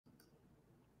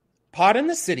Pod in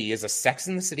the City is a Sex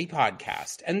in the City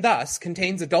podcast and thus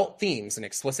contains adult themes and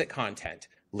explicit content.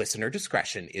 Listener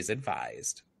discretion is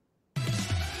advised.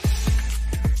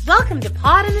 Welcome to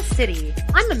Pod in the City.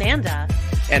 I'm Amanda.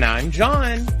 And I'm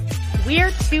John.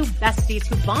 We're two besties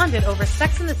who bonded over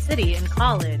Sex in the City in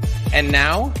college. And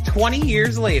now, 20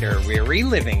 years later, we're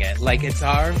reliving it like it's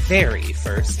our very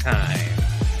first time.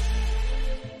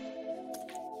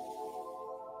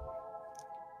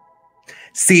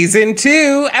 Season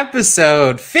 2,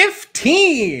 episode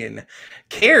 15.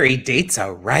 Carrie dates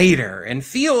a writer and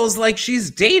feels like she's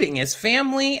dating his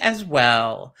family as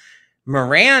well.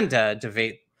 Miranda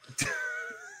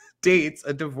dates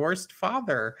a divorced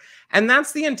father. And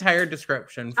that's the entire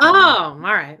description. From all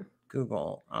right.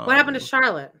 Google. What happened to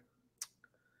Charlotte?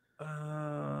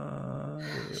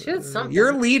 She did something.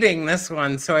 You're leading this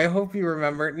one, so I hope you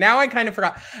remember. Now I kind of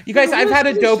forgot. You guys, I've had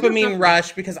a dopamine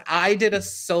rush because I did a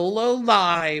solo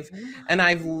live, and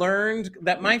I've learned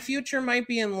that my future might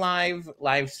be in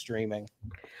live streaming.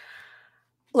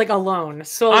 Like alone.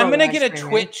 Solo. I'm gonna get a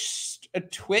Twitch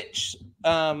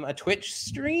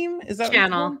stream. Is that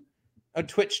channel? A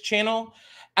Twitch channel.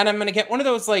 And I'm gonna get one of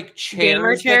those like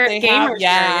chairs chair, that they have.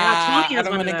 Yeah. And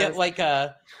I'm gonna get like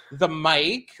the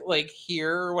mic like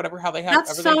here or whatever, how they have.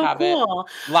 That's so cool.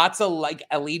 It. Lots of like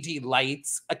LED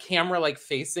lights, a camera like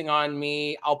facing on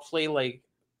me. I'll play like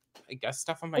I guess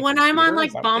stuff on my when I'm on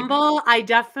like Bumble, I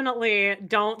definitely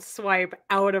don't swipe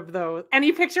out of those.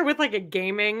 Any picture with like a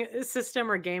gaming system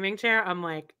or gaming chair, I'm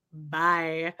like,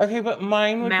 bye. Okay, but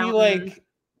mine would be like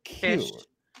cute. Fish.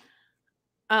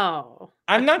 Oh.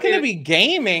 I'm not going to be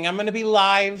gaming. I'm going to be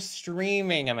live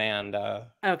streaming,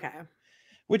 Amanda. Okay.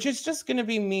 Which is just going to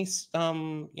be me,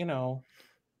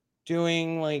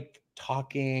 doing like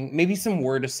talking, maybe some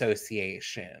word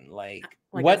association. Like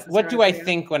what do I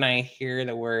think when I hear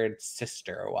the word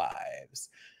sister wives?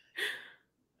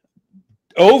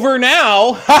 Over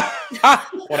now.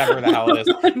 Whatever the hell it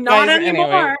is. Not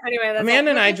anymore. Anyway,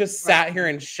 Amanda and I just sat here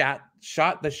and shot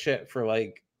the shit for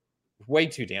like way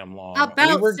too damn long.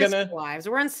 Sister Wives.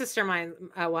 We're in Sister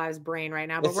Wives brain right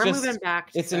now, but we're moving back.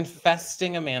 It's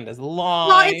infesting Amanda's life.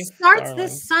 Well, it starts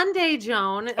this Sunday,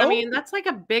 Joan. I mean, that's like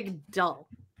a big deal.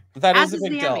 That is a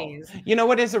big deal. You know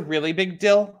what is a really big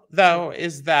deal, though,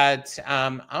 is that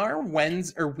our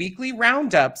weekly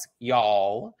roundups,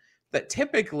 y'all, that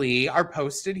typically are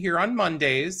posted here on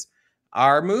Mondays,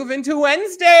 are moving to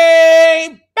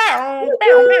Wednesday.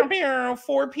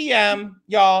 4 p.m.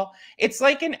 y'all. It's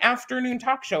like an afternoon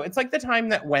talk show. It's like the time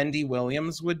that Wendy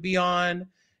Williams would be on,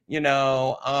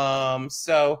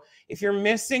 so if you're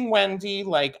missing Wendy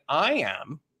like I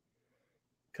am,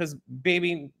 because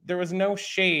baby, there was no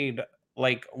shade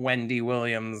like Wendy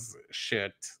Williams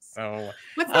shit. So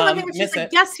what's the one thing where she's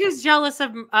like, guess who's jealous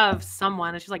of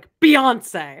someone? And she's like,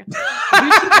 Beyonce.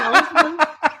 Who's she jealous of?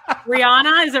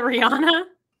 Rihanna? Is it Rihanna?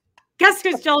 Guess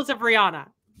who's jealous of Rihanna?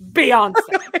 Beyonce.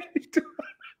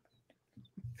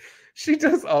 She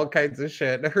does all kinds of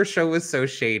shit. Her show was so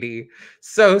shady.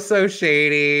 So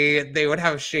shady. They would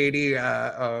have shady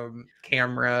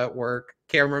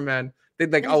cameramen.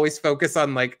 They'd like always focus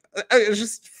on like it's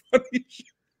just funny shit.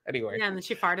 Anyway. Yeah, and then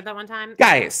she farted that one time.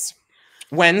 Guys,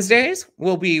 Wednesdays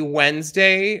will be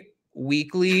Wednesday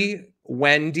weekly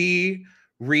Wendy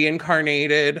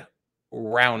reincarnated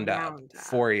roundup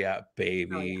for you,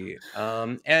 baby. Oh,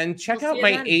 yeah. And check out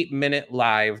my 8-minute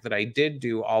live that I did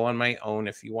do all on my own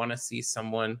if you want to see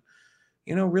someone,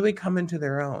 really come into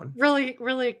their own. Really,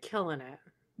 really killing it.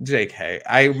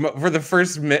 JK. For the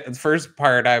first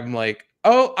part, I'm like,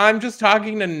 oh, I'm just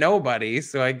talking to nobody,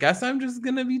 so I guess I'm just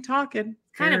gonna be talking.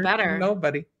 Kind of better.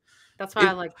 Nobody. That's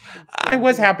why I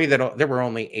was happy that there were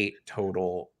only 8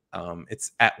 total.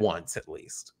 It's at once at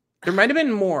least. There might have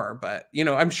been more, but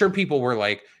I'm sure people were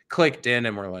like clicked in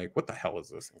and were like, "What the hell is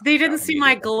this?" They didn't see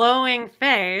my glowing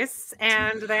face,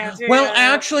 and they had to. Well,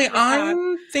 actually,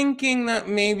 I'm thinking that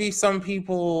maybe some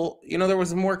people, there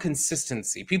was more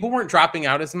consistency. People weren't dropping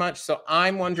out as much, so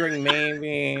I'm wondering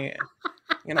maybe.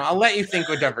 I'll let you think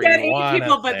whatever you want.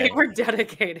 People, but they were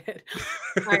dedicated.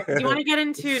 All right, do you want to get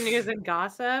into news and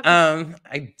gossip?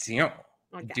 I do.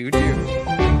 Okay.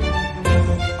 Do.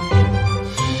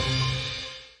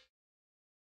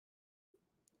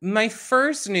 My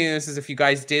first news is if you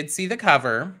guys did see the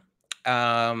cover,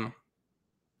 it's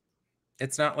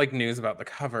not like news about the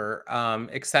cover,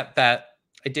 except that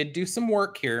I did do some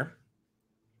work here,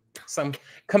 some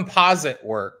composite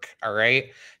work. All right.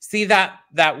 See that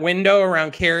window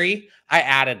around Carrie? I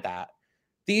added that.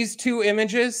 These 2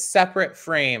 images, separate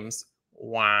frames.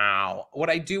 Wow. What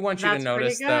I do want you to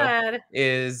notice though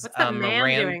is what's the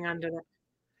man doing under that?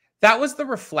 That was the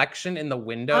reflection in the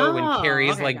window when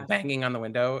Carrie's okay, like gotcha. banging on the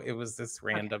window. It was this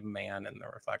random man in the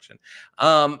reflection.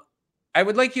 I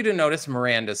would like you to notice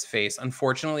Miranda's face.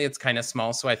 Unfortunately, it's kind of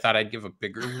small, so I thought I'd give a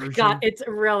bigger version. God, it's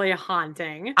really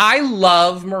haunting. I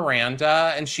love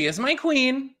Miranda, and she is my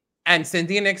queen, and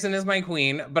Cynthia Nixon is my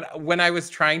queen. But when I was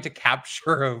trying to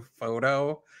capture a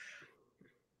photo,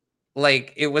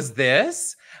 like it was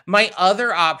this. My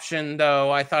other option,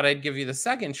 though, I thought I'd give you the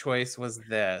second choice was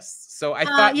this. So I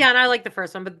thought, yeah, and I like the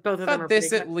first one, but both of them are this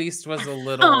pretty at good. least was a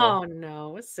little. Oh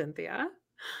no, Cynthia.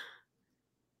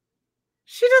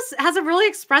 She just has a really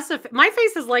expressive. My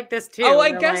face is like this too. Oh,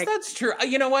 I guess that's true.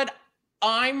 You know what?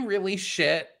 I'm really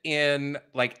shit in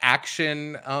like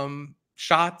action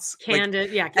shots. Candid,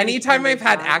 like, yeah. Anytime I've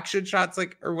had action shots,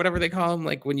 like or whatever they call them,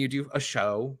 like when you do a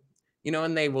show, you know,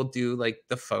 and they will do like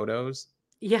the photos.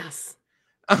 Yes.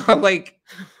 Like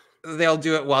they'll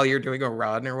do it while you're doing a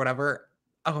run or whatever.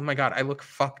 Oh my God, I look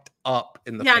fucked up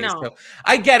in the face. No. So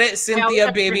I get it,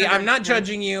 Cynthia, baby. I'm not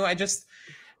judging you. I just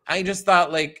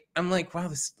thought like, I'm like, wow,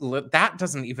 that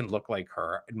doesn't even look like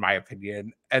her, in my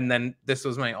opinion. And then this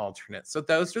was my alternate. So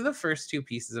those are the first two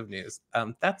pieces of news.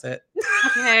 That's it.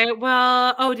 Okay.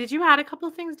 Well, did you add a couple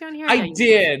of things down here? I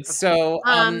did. So,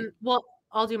 well,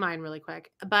 I'll do mine really quick.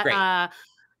 But great.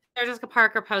 Sarah Jessica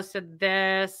Parker posted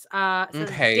this. It says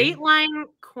Dateline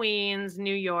Queens,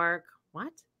 New York.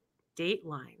 What?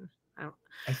 Dateline.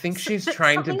 I think she's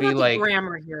trying to be like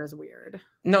grammar here is weird.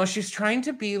 No, she's trying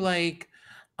to be like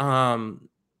old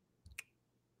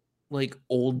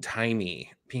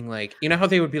timey, being like, you know how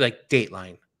they would be like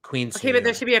Dateline, Queens. Okay, but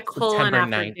there should be a colon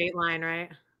after Dateline, right?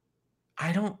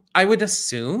 I would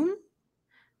assume.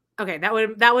 Okay, that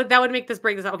would make this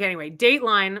break this up. Okay, anyway,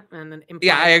 Dateline and then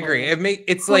yeah, I agree.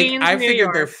 It's Queens, like I figured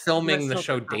York, they're filming the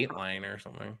show Dateline or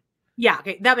something. Yeah,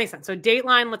 okay, that makes sense. So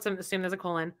Dateline, let's assume there's a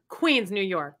colon. Queens, New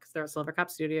York. They're at Silver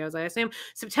Cup Studios, I assume.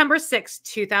 September 6th,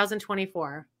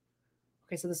 2024.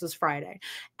 Okay, so this was Friday.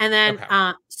 And then,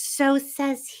 so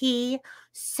says he,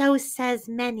 so says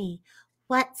many.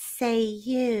 What say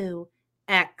you?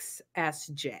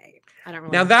 XSJ. I don't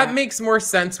really Now that makes more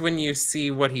sense when you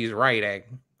see what he's writing.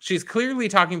 She's clearly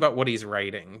talking about what he's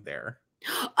writing there.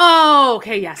 Oh,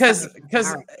 okay, yes.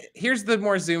 Because here's the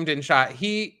more zoomed in shot.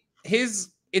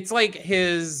 It's like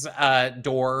his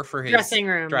door for his dressing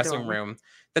room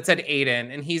that said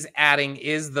Aiden, and he's adding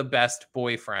is the best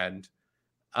boyfriend.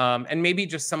 And maybe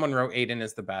just someone wrote Aiden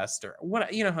is the best, or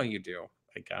what, you know how you do,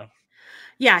 I guess.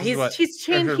 Yeah, he's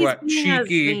changed. He's what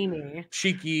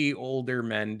cheeky older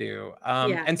men do.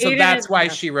 And so Aiden that's why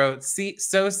she wrote, see,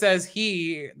 so says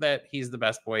he that he's the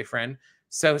best boyfriend.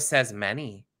 So says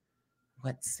many.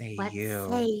 What say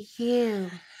you?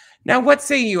 Now, what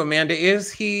say you, Amanda?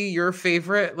 Is he your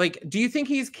favorite? Like, do you think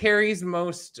he's Carrie's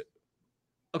most?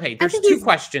 Okay, there's two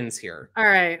questions here. All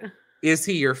right. Is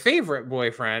he your favorite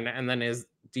boyfriend? And then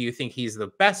do you think he's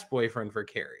the best boyfriend for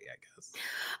Carrie, I guess?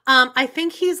 I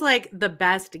think he's like the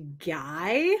best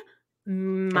guy.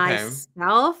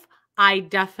 Myself, I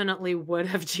definitely would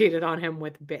have cheated on him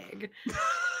with Big.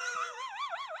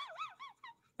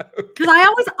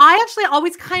 Because I actually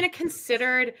always kind of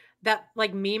considered that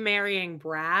like me marrying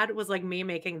Brad was like me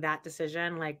making that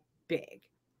decision like big.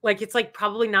 Like it's like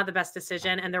probably not the best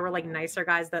decision. And there were like nicer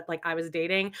guys that like I was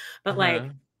dating, but like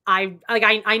I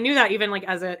knew that even like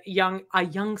as a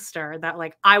youngster that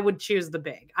like I would choose the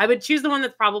Big. I would choose the one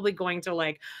that's probably going to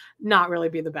like not really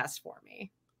be the best for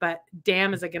me. But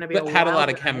damn, is it going to be? But had a lot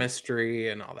of chemistry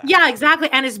and all that. Yeah, exactly.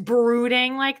 And is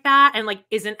brooding like that, and like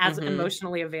isn't as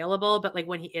emotionally available. But like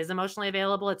when he is emotionally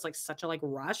available, it's like such a like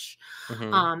rush.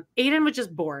 Aiden would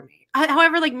just bore me.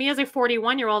 However, like me as a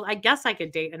 41-year-old, I guess I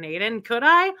could date an Aiden. Could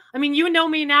I? I mean, you know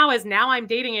me now as now I'm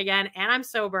dating again, and I'm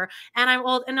sober, and I'm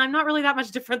old, and I'm not really that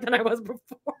much different than I was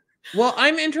before. Well,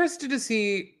 I'm interested to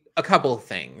see a couple of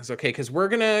things, okay? Because we're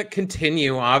gonna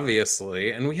continue,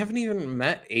 obviously, and we haven't even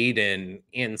met Aiden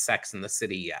in Sex and the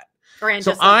City yet.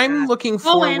 So I'm looking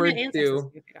forward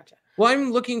to. Gotcha. Well,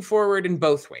 I'm looking forward in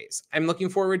both ways. I'm looking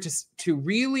forward to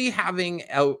really having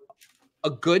a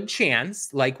good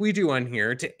chance, like we do on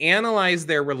here, to analyze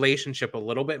their relationship a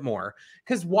little bit more.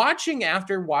 Because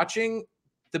after watching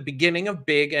the beginning of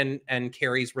Big and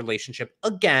Carrie's relationship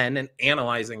again and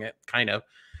analyzing it, kind of.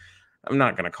 I'm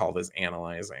not going to call this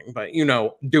analyzing, but, you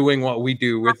know, doing what we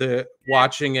do with it,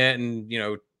 watching it and, you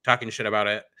know, talking shit about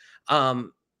it.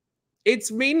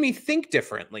 It's made me think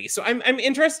differently. So I'm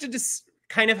interested to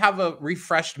kind of have a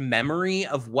refreshed memory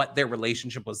of what their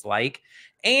relationship was like.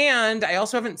 And I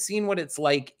also haven't seen what it's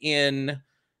like in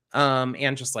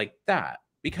And Just Like That.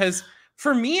 Because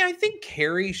for me, I think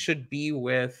Carrie should be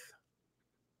with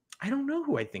I don't know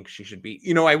who I think she should be.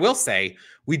 You know, I will say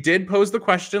we did pose the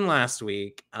question last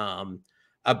week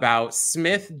about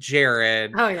Smith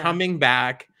Jared coming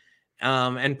back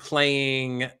and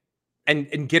playing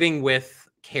and getting with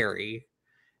Carrie.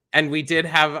 And we did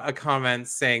have a comment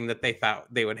saying that they thought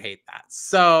they would hate that.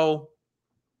 So,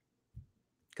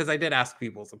 because I did ask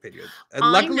people's opinions. And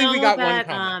luckily we got one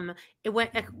comment.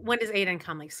 When does Aiden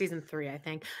come? Like season 3, I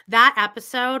think. That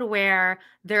episode where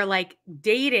they're like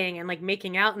dating and like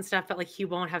making out and stuff, but like he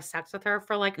won't have sex with her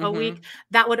for like a week.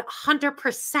 That would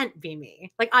 100% be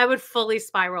me. Like I would fully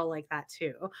spiral like that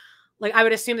too. Like I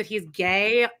would assume that he's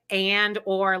gay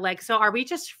or like, so are we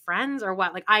just friends or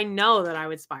what? Like I know that I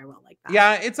would spiral like that.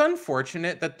 Yeah, it's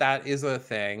unfortunate that is a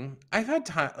thing. I've had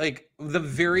time, like the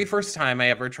very first time I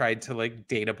ever tried to like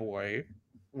date a boy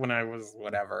when I was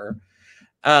whatever.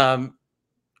 I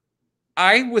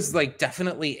was like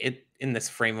definitely in this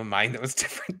frame of mind that was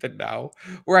different than now,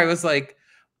 where I was like,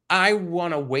 I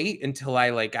want to wait until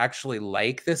I like actually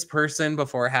like this person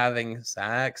before having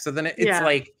sex. So then it's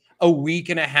like a week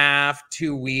and a half,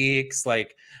 2 weeks.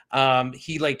 Like,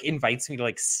 he like invites me to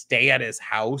like stay at his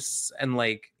house and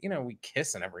like, you know, we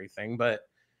kiss and everything, but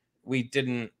we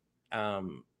didn't,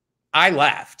 I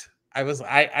left.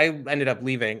 I ended up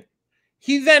leaving.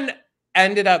 He then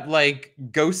ended up like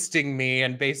ghosting me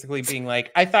and basically being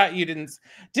like, I thought you didn't,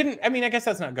 I mean, I guess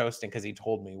that's not ghosting because he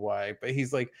told me why, but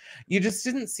he's like, you just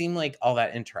didn't seem like all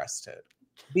that interested.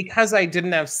 Because I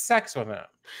didn't have sex with him.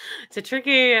 It's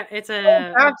back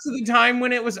to the time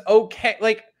when it was okay.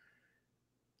 Like,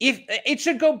 if it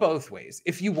should go both ways.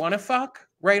 If you want to fuck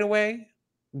right away,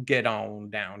 get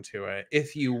on down to it.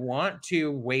 If you want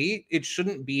to wait, it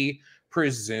shouldn't be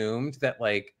presumed that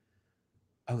like,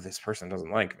 oh, this person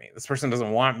doesn't like me. This person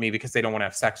doesn't want me because they don't want to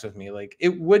have sex with me. Like,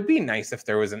 it would be nice if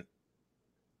there was an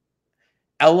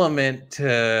element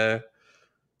to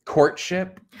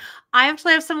courtship. I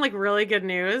actually have some like really good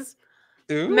news.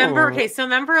 Ooh. Remember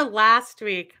last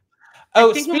week?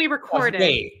 I think when we recorded.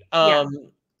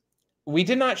 We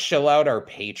did not show out our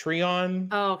Patreon.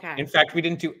 Oh, okay. In fact, we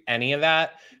didn't do any of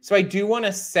that. So I do want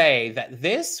to say that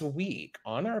this week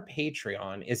on our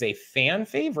Patreon is a fan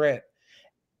favorite.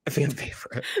 The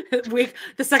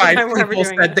second time we're ever doing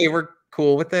said they were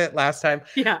cool with it last time.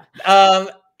 Yeah.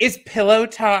 Is Pillow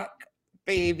Talk,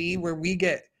 baby, where we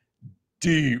get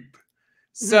deep.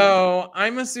 So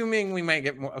I'm assuming we might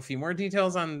get a few more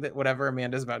details on whatever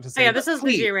Amanda's about to say. Oh, yeah, this is the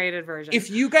G-rated version.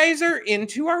 If you guys are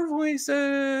into our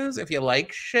voices, if you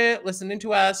like shit, listening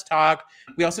to us talk.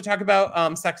 We also talk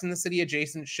about Sex and the City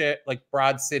adjacent shit, like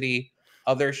Broad City,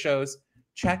 other shows.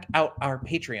 Check out our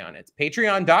Patreon. It's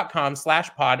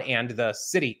patreon.com/pod and the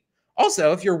city.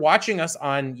 Also, if you're watching us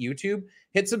on YouTube,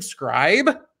 hit subscribe.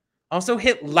 Also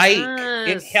hit like.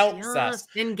 It helps us.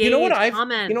 Engage, you know what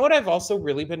I've also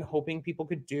really been hoping people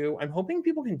could do? I'm hoping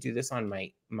people can do this on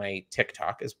my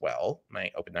TikTok as well. My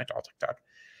Open Night Doll TikTok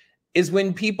is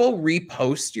when people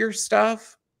repost your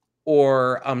stuff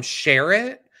or share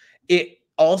it. It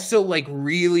also like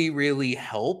really, really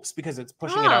helps because it's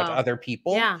pushing it out to other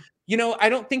people. Yeah. You know, I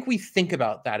don't think we think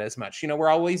about that as much. You know, we're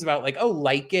always about like, oh,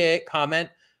 like it, comment.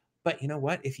 But you know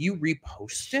what? If you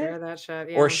repost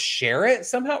it or share it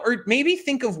somehow, or maybe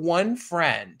think of one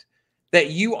friend that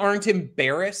you aren't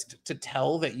embarrassed to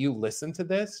tell that you listen to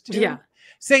this to. Yeah.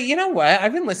 Say, you know what?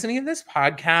 I've been listening to this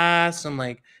podcast and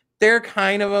like, they're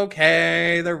kind of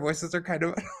okay. Their voices are kind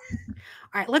of. All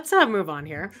right, let's move on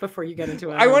here before you get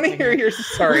into it. I want to hear your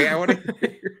story. I want to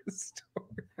hear your story.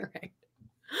 All right.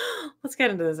 Let's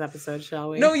get into this episode, shall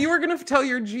we? No, you were going to tell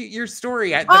your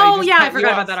story. I forgot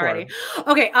about that already.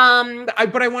 Okay.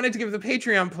 But I wanted to give the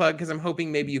Patreon plug because I'm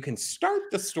hoping maybe you can start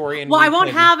the story. I won't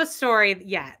have a story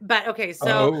yet. But okay,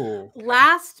 so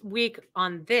last week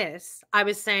on this, I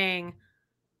was saying,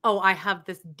 I have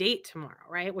this date tomorrow,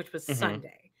 right? Which was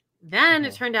Sunday. Then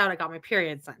it turned out I got my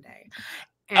period Sunday.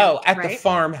 And, at the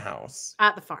farmhouse.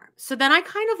 At the farm. So then I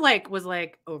kind of was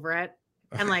over it.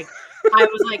 And I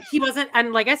was like, he wasn't,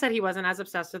 and like I said, he wasn't as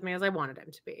obsessed with me as I wanted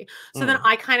him to be. So then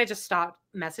I kind of just stopped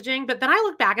messaging. But then I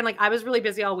look back and I was really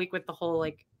busy all week with the whole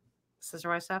sister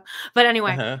wife stuff. But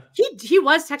anyway, he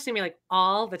was texting me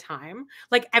all the time,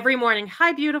 every morning.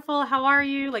 Hi, beautiful. How are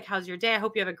you? How's your day? I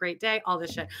hope you have a great day. All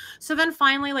this shit. So then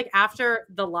finally, after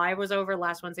the live was over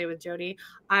last Wednesday with Jody,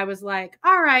 I was like,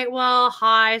 all right, well,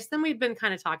 hi. So then we've been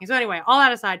kind of talking. So anyway, all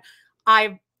that aside,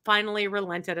 I finally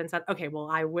relented and said, okay, well,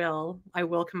 I will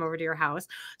come over to your house.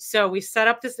 So we set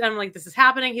up this, and I'm like, this is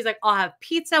happening. He's like, I'll have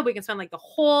pizza. We can spend like the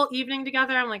whole evening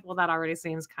together. I'm like, well, that already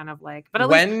seems kind of like, but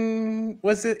when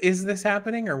is this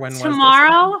happening, or when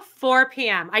tomorrow, 4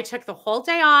 p.m. I took the whole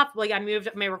day off. Like I moved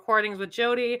my recordings with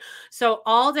Jody. So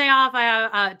all day off, I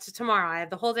have to tomorrow. I have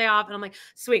the whole day off, and I'm like,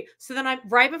 sweet. So then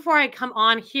right before I come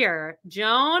on here,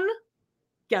 Joan,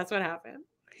 guess what happened?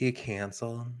 He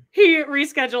canceled. He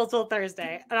rescheduled till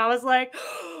Thursday. And I was like,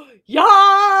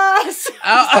 yes! This is the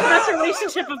best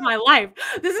relationship of my life.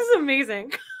 This is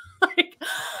amazing. I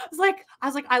was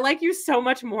like, I like you so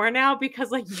much more now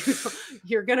because like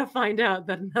you're gonna find out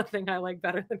that nothing I like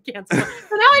better than canceling.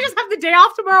 So now I just have the day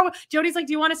off tomorrow. Jody's like,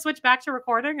 do you want to switch back to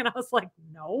recording? And I was like,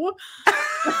 no.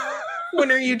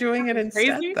 When are you doing it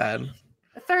instead then?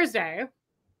 Thursday.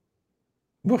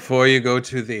 Before you go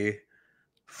to the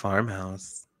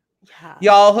farmhouse. Yeah.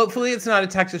 Y'all, hopefully it's not a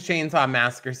Texas Chainsaw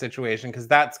Massacre situation, because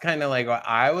that's kind of like what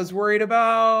I was worried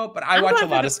about. But I watch a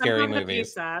lot of scary movies.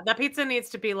 Pizza. That pizza needs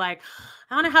to be like,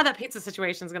 I don't know how that pizza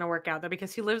situation is going to work out though,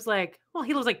 because he lives like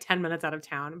 10 minutes out of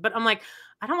town. But I'm like,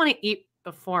 I don't want to eat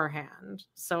beforehand.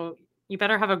 So you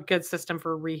better have a good system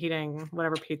for reheating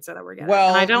whatever pizza that we're getting.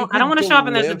 Well, and I don't want to shop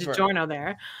and there's a DiGiorno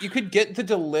there. You could get the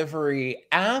delivery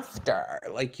after.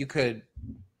 Like you could,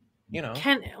 you know.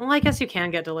 I guess you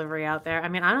can get delivery out there. I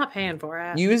mean, I'm not paying for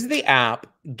it. Use the app.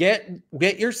 Get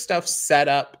your stuff set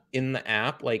up in the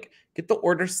app. Like get the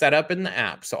order set up in the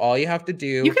app. So all you have to do,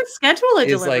 you can schedule a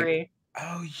delivery. Like,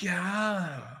 oh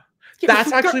yeah.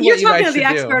 That's actually what you guys should do.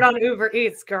 You're talking to the expert on Uber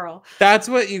Eats, girl. That's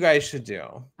what you guys should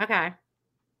do. Okay.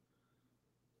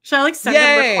 Should I like send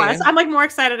them requests? I'm like more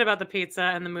excited about the pizza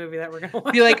and the movie that we're gonna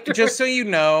watch. Be like, just so you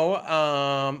know,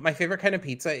 my favorite kind of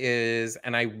pizza is,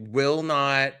 and I will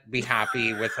not be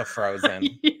happy with a frozen.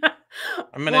 Yeah.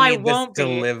 I'm gonna need this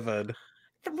delivered.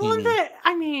 Well,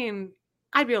 I mean,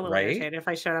 I'd be a little irritated if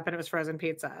I showed up and it was frozen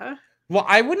pizza. Well,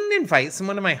 I wouldn't invite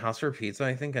someone to my house for pizza,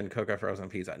 I think, and cook a frozen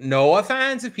pizza. No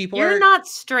offense if people You're not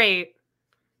straight.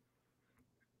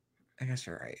 I guess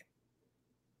you're right.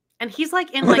 And he's like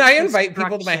in when I invite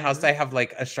people to my house, I have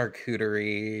like a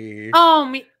charcuterie.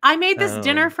 Oh, I made this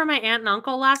dinner for my aunt and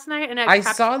uncle last night, and I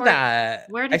saw that.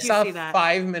 Where did you see that?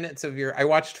 I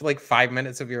watched like 5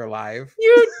 minutes of your live.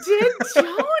 You did,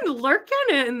 Joan, lurking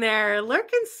in there,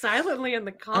 lurking silently in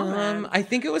the comments. I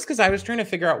think it was because I was trying to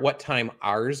figure out what time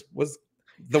ours was.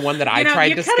 The one that I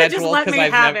tried to schedule because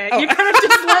I've never. You could have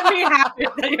just let me have it.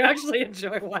 That you actually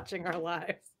enjoy watching our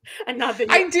lives, and not that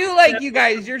I do like you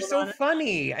guys. You're so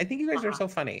funny. I think you guys are so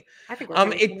funny. I think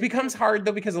it becomes hard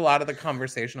though because a lot of the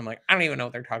conversation, I'm like, I don't even know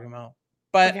what they're talking about.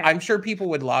 But I'm sure people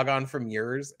would log on from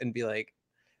yours and be like,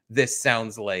 "This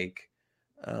sounds like,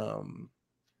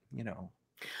 you know."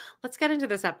 Let's get into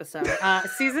this episode.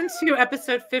 Season 2,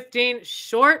 episode 15,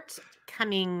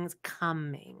 Shortcomings.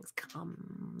 Coming.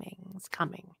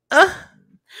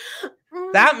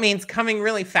 That means coming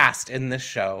really fast in this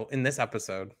show, in this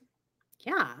episode.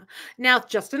 Yeah. Now,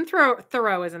 Justin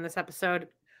Theroux is in this episode,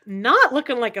 not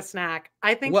looking like a snack.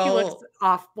 I think he looks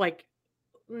off, like,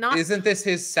 not. Isn't this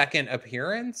his second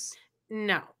appearance?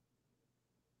 No.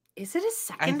 Is it his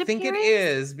second appearance? I think it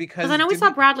is, because I know we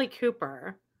saw Bradley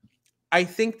Cooper. I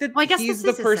think that he's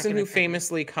the person who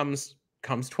famously comes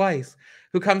twice,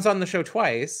 who comes on the show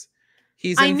twice.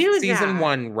 He's in season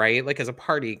 1, right? Like as a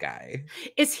party guy.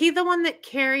 Is he the one that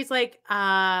Carrie's like,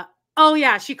 oh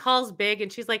yeah, she calls Big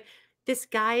and she's like, this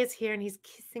guy is here and he's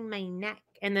kissing my neck.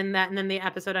 And then the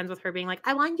episode ends with her being like,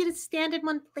 I want you to stand in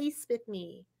one place with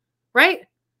me. Right?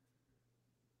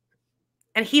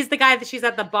 And he's the guy that she's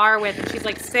at the bar with and she's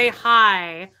like, say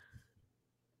hi.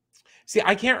 See,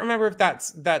 I can't remember if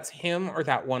that's him or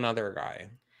that one other guy.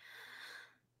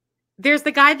 There's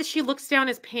the guy that she looks down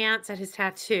his pants at his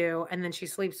tattoo, and then she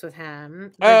sleeps with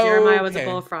him. Jeremiah was a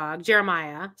bullfrog.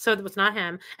 Jeremiah. So it was not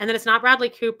him. And then it's not Bradley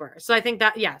Cooper. So I think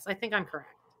I think I'm correct.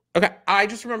 Okay. I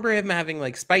just remember him having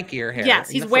like spikier hair. Yes,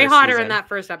 he's way hotter in that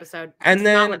first episode. And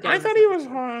then I thought he was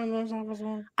hot in this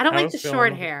episode. I don't like the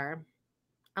short hair.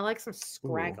 I like some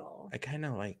scraggle. I kind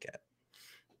of like it.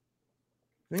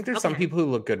 I think there's some people who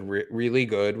look good, really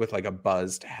good with like a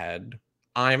buzzed head.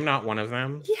 I'm not one of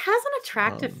them. He has an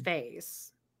attractive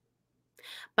face.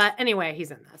 But anyway,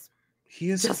 he's in this. He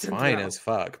is fine as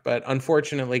fuck. But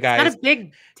unfortunately, guys, not a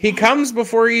big he comes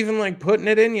before even like putting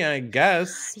it in you, I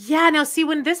guess. Yeah, now see,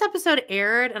 when this episode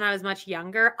aired and I was much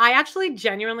younger, I actually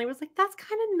genuinely was like, that's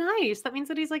kind of nice. That means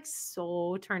that he's like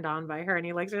so turned on by her and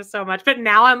he likes her so much. But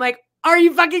now I'm like, are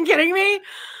you fucking kidding me?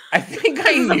 I think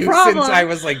I knew since I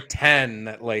was like 10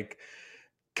 that like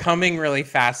coming really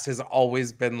fast has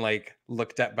always been like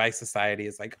looked at by society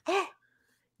as like, oh,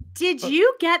 Did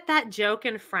you get that joke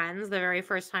in Friends the very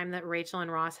first time that Rachel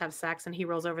and Ross have sex and he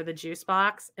rolls over the juice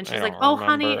box and she's like, "Oh,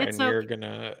 honey, it's so." You're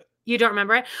gonna. You don't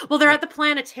remember it? Well, they're at the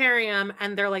planetarium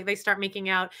and they're like, they start making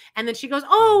out, and then she goes,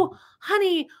 "Oh,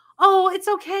 honey, oh, it's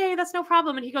okay, that's no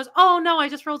problem." And he goes, "Oh no, I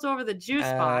just rolled over the juice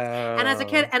box." And as a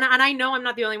kid, and I know I'm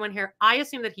not the only one here, I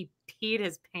assumed that he peed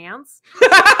his pants.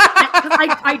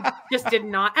 I just did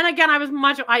not. And again, I was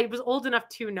old enough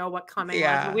to know what coming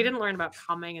was, but we didn't learn about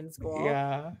coming in school.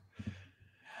 Yeah.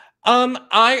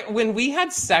 When we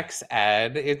had sex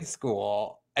ed in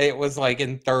school, it was like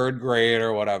in 3rd grade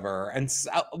or whatever. And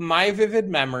so my vivid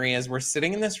memory is we're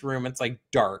sitting in this room. It's like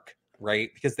dark, right?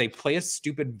 Because they play a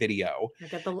stupid video.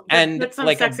 Get some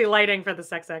like sexy lighting for the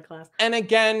sex ed class. And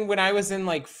again, when I was in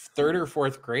like 3rd or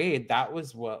 4th grade, that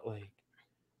was what, like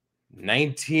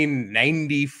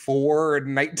 1994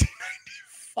 and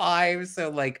 1995. So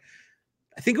like,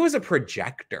 I think it was a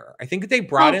projector. I think they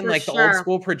brought in like the old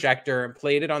school projector and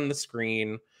played it on the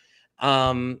screen.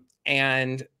 And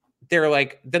they're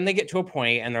like, then they get to a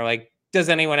point and they're like, does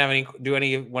anyone have any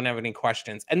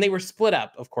questions? And they were split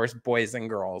up, of course, boys and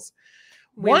girls.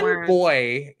 One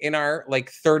boy in our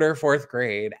like 3rd or 4th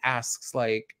grade asks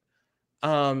like,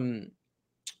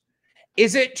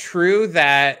 is it true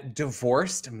that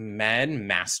divorced men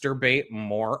masturbate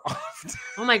more often?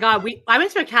 Oh my God. I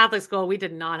went to a Catholic school. We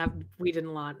did not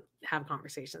have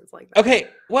conversations like that. Okay.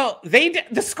 Well,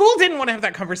 the school didn't want to have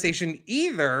that conversation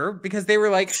either because they were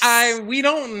like, that's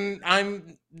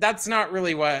not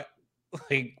really what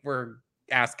like we're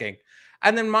asking.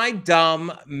 And then my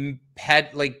dumb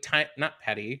not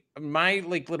petty, my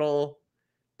like little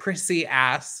prissy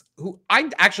ass who I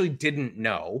actually didn't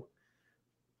know.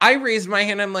 I raised my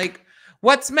hand. I'm like,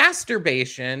 what's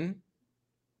masturbation?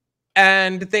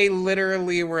 And they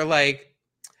literally were like,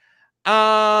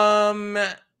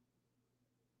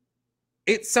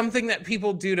 it's something that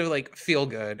people do to like feel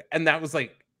good. And that was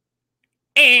like,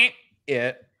 it.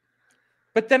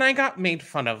 But then I got made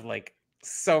fun of like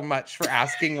so much for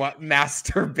asking what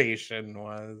masturbation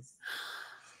was.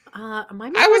 How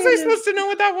was I supposed to know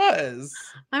what that was?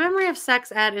 My memory of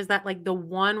sex ed is that like the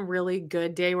one really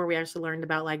good day where we actually learned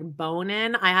about like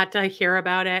boning, I had to hear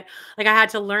about it. Like I had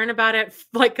to learn about it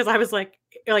like because I was like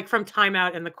from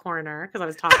timeout in the corner because I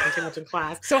was talking too much in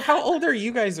class. So how old are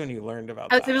you guys when you learned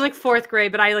about that? It was like 4th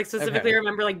grade, but I like specifically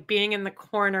remember like being in the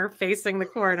corner, facing the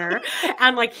corner,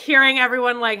 and like hearing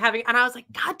everyone like having, and I was like,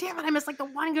 God damn it, I missed like the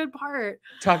one good part.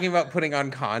 Talking about putting on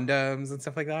condoms and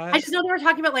stuff like that. I just know they were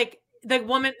talking about like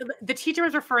the teacher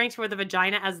was referring to the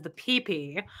vagina as the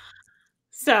pee-pee.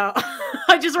 So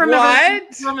I just remember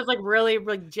the room was like really,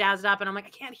 really jazzed up, and I'm like,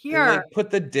 I can't hear. Like, put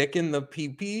the dick in the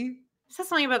pee-pee? It says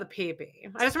something about the pee-pee.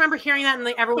 I just remember hearing that and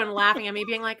like everyone laughing at me,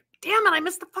 being like, damn it, I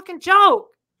missed the fucking joke.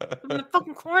 I'm in the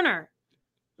fucking corner.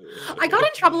 I got in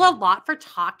trouble a lot for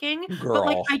talking, but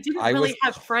like I didn't really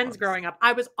have friends growing up.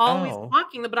 I was always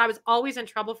talking, but I was always in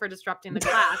trouble for disrupting the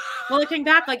class. Well, looking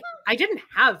back, like I didn't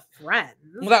have friends.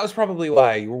 Well, that was probably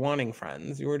why you were wanting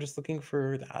friends. You were just looking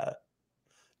for that.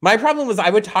 My problem was I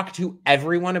would talk to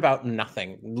everyone about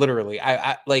nothing. Literally,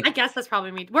 I guess that's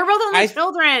probably me. We're both only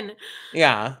children.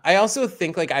 Yeah, I also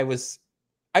think like I was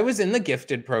in the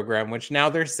gifted program, which now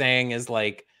they're saying is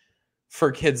like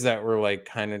for kids that were like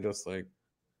kind of just like,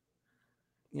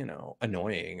 you know,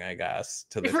 annoying, I guess,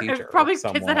 to the teacher. Probably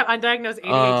somewhat. Kids that have undiagnosed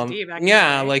ADHD back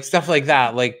then. Like stuff like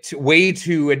that, like way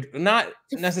too, not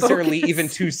necessarily even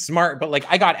too smart, but like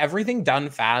I got everything done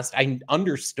fast. I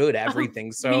understood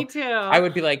everything. So me too. I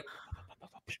would be like,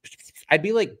 I'd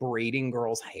be like braiding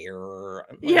girls' hair.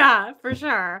 Like, yeah, for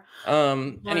sure.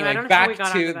 Anyway, back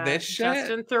to this shit.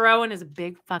 Justin Theroux and his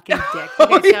big fucking dick.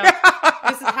 Okay, so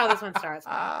this is how this one starts.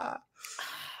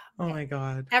 Oh my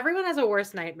God. Everyone has a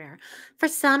worst nightmare. For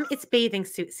some, it's bathing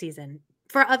suit season.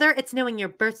 For other, it's knowing your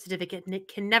birth certificate and it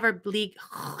can never be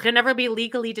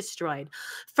legally destroyed.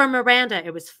 For Miranda,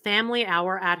 it was family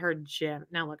hour at her gym.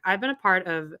 Now, look, I've been a part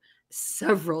of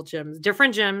several gyms,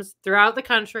 different gyms throughout the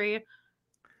country.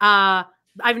 I've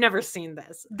never seen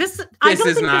this. This I don't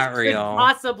is think not this real. Could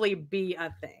possibly be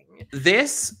a thing.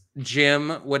 This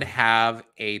gym would have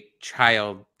a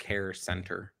child care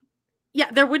center. Yeah,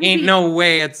 there wouldn't be no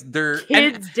way it's their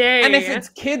kids' day. And if it's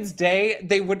kids' day,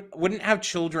 they wouldn't have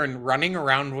children running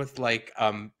around with like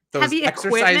those heavy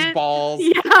exercise equipment. balls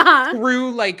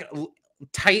through like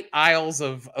tight aisles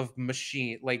of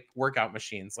workout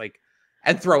machines, like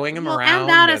and throwing them around. And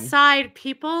that aside,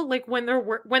 people like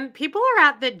when people are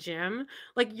at the gym,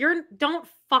 like there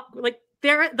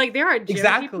are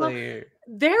gym people.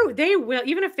 they will,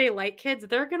 even if they like kids,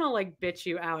 they're gonna like bitch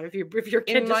you out if your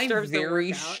kid disturbs their workout. In my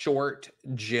very short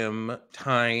gym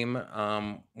time,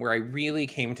 where I really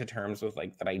came to terms with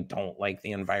like that I don't like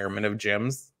the environment of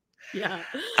gyms. Yeah.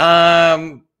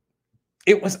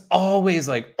 It was always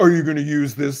like, are you gonna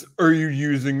use this? Are you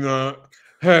using that?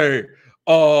 Hey,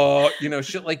 you know,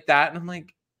 shit like that. And I'm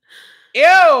like,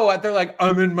 ew. They're like,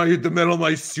 I'm in the middle of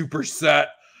my superset.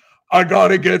 I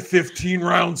gotta get 15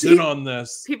 rounds in on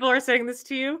this. People are saying this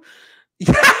to you?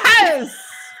 Yes!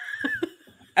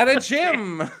 At a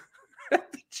gym.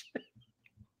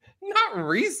 Not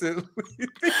recently.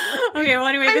 Okay, well,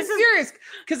 anyway, I'm serious.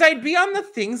 Because I'd be on the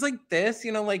things like this,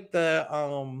 you know, like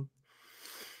the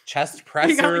chest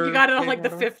presser. You got it on like the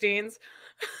 15s.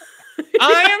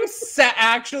 I am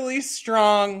actually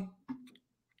strong.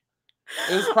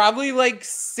 It was probably like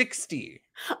 60.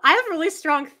 I have really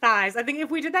strong thighs. I think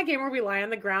if we did that game where we lie on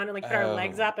the ground and like put our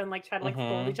legs up and like try to like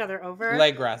fold each other over.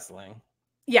 Leg wrestling.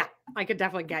 Yeah, I could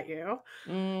definitely get you.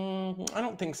 I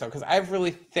don't think so because I have really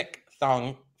thick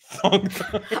thong.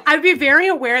 I'd be very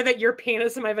aware that your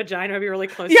penis and my vagina would be really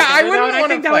close. Yeah, I wouldn't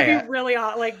want to play that would be really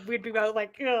like we'd be both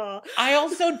like, ugh. I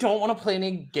also don't want to play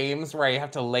any games where I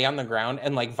have to lay on the ground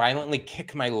and like violently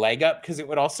kick my leg up because it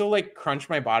would also like crunch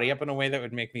my body up in a way that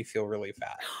would make me feel really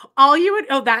fat.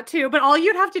 That too, but all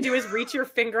you'd have to do is reach your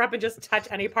finger up and just touch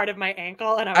any part of my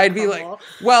ankle, and I'd be like,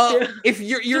 well, if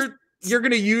you're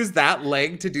gonna use that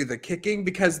leg to do the kicking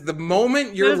because the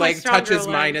moment your leg touches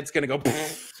mine, it's gonna go.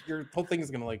 Your whole thing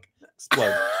is gonna like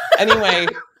explode. Anyway.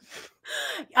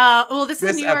 Well, this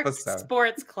is New York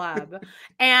Sports Club.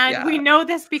 And we know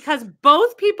this because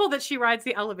both people that she rides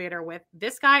the elevator with,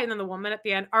 this guy and then the woman at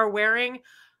the end, are wearing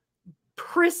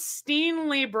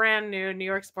pristinely brand new New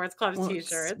York Sports Club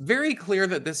t-shirts. It's very clear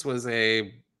that this was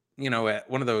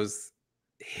one of those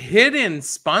hidden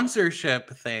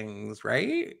sponsorship things,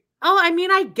 right? Oh, I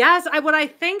mean, I guess what I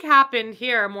think happened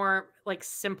here more like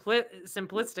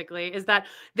simplistically is that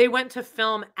they went to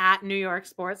film at New York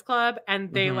Sports Club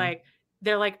and they're like,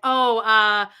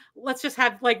 oh, let's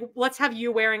have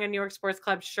you wearing a New York Sports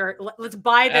Club shirt. Let's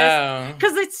buy this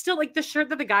because it's still like the shirt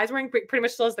that the guy's wearing pretty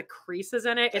much still has the creases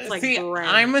in it. It's like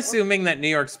I'm assuming that New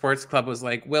York Sports Club was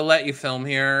like, we'll let you film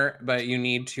here, but you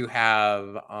need to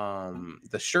have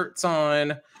the shirts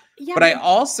on. Yeah, but I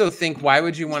also think, why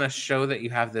would you want to show that you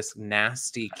have this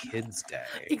nasty kids' day?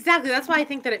 Exactly. That's why I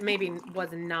think that it maybe was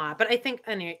not. But I think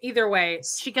anyway, either way,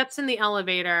 she gets in the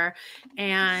elevator,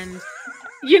 and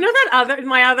you know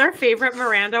my other favorite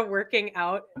Miranda working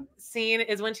out scene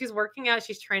is when she's working out.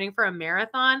 She's training for a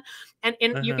marathon, and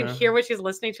you can hear what she's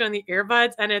listening to in the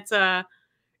earbuds, and it's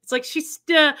like she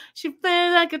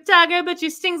plays like a tiger, but she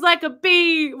stings like a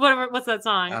bee. Whatever. What's that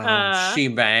song? She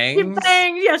bangs. She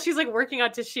bangs. Yeah, she's like working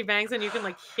out to She Bangs, and you can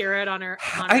like hear it on her.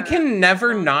 I can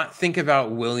never not think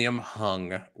about William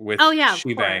Hung with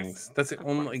She Bangs. That's it.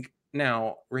 Only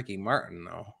now Ricky Martin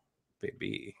though,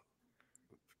 baby.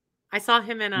 I saw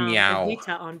him in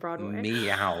Evita on Broadway.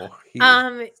 Meow.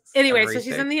 Anyway, so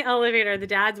she's in the elevator. The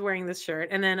dad's wearing this shirt,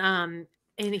 and then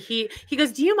and he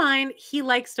goes, do you mind? He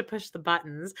likes to push the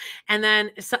buttons. And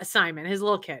then Simon, his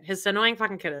little kid, his annoying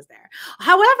fucking kid is there.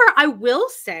 However, I will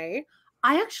say,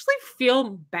 I actually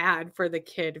feel bad for the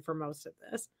kid for most of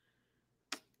this.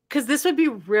 Because this would be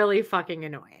really fucking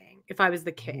annoying if I was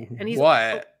the kid. And he's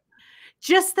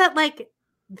just that like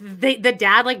the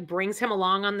dad like brings him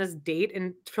along on this date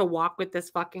and to walk with this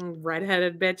fucking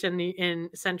redheaded bitch in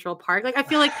Central Park. Like I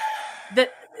feel like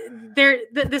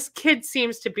this kid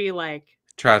seems to be like,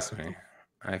 trust me,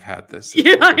 I've had this.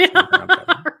 Yeah, right.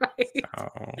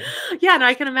 So. Yeah, no,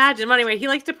 I can imagine. But anyway, he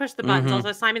likes to push the buttons.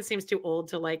 Also, Simon seems too old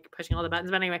to like pushing all the buttons.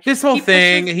 But anyway, this whole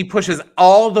thing, he pushes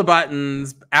all the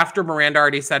buttons after Miranda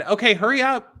already said, "Okay, hurry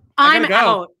up, I'm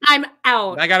out. I'm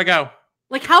out. I gotta go."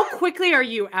 Like, how quickly are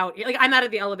you out? Like, I'm out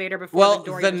of the elevator before the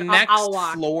door. The next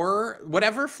floor,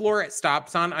 whatever floor it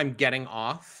stops on, I'm getting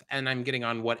off, and I'm getting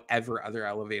on whatever other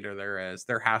elevator there is.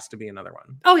 There has to be another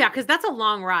one. Oh yeah, because that's a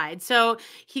long ride. So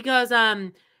he goes,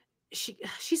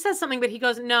 she says something, but he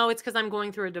goes, no, it's because I'm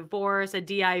going through a divorce, a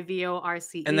divorce.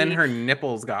 And then her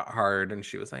nipples got hard, and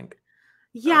she was like,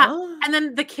 yeah. Oh. And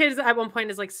then the kids at one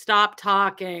point is like, stop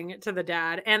talking to the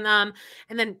dad. And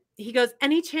then he goes,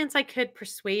 any chance I could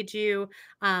persuade you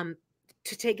to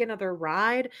take another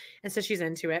ride? And so she's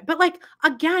into it. But like,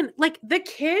 again, like the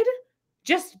kid,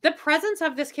 just the presence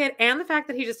of this kid and the fact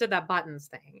that he just did that buttons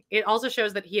thing, it also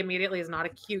shows that he immediately is not a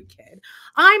cute kid.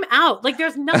 I'm out. Like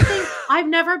there's nothing, I've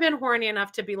never been horny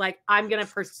enough to be like, I'm going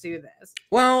to pursue this.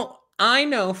 Well, I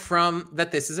know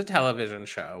that this is a television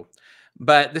show.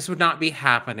 But this would not be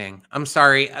happening. I'm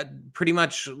sorry. Pretty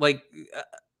much like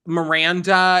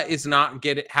Miranda is not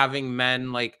having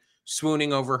men like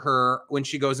swooning over her when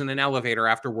she goes in an elevator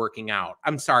after working out.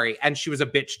 I'm sorry. And she was a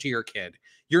bitch to your kid.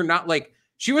 You're not like,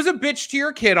 she was a bitch to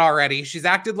your kid already. She's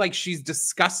acted like she's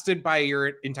disgusted by your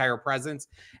entire presence.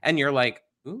 And you're like,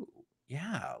 ooh,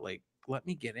 yeah, like, let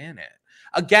me get in it.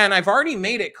 Again, I've already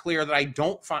made it clear that I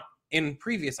don't find, in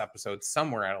previous episodes,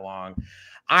 somewhere along,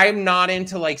 I'm not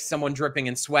into like someone dripping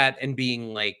in sweat and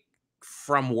being like,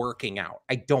 from working out.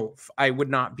 I would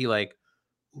not be like,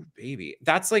 oh baby.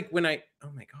 That's like when oh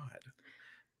my God.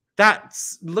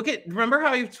 Remember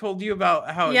how I told you about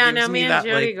how it gives me me and that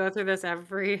Jody like, go through this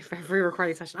every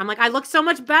recording session. I'm like, I look so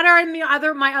much better in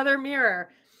my other mirror.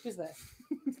 Who's this?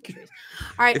 All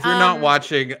right. If you're not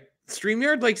watching,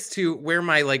 StreamYard likes to, where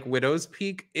my like widow's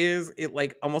peak is, it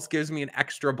like almost gives me an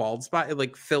extra bald spot. It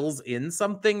like fills in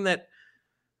something that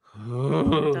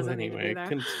doesn't need to be there.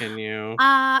 Continue.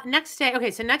 Next day.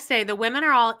 Okay, so next day the women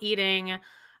are all eating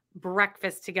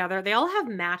breakfast together. They all have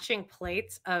matching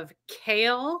plates of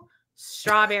kale,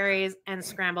 strawberries, and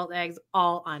scrambled eggs,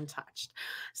 all untouched.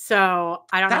 So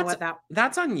I don't know what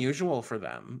that's unusual for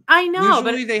them. I know.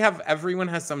 Usually everyone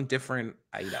has some different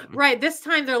item. Right. This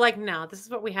time they're like, no, this is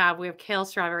what we have. We have kale,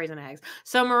 strawberries, and eggs.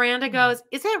 So Miranda goes,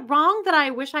 is it wrong that I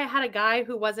wish I had a guy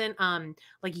who wasn't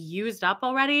like used up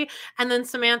already? And then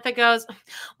Samantha goes,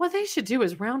 what they should do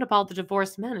is round up all the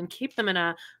divorced men and keep them in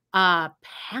a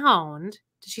pound.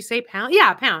 Did she say pound?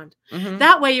 Yeah, pound. Mm-hmm.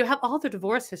 That way you have all the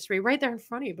divorce history right there in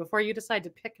front of you before you decide to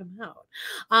pick him out.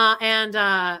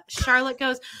 And Charlotte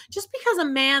goes, just because a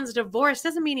man's divorced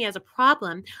doesn't mean he has a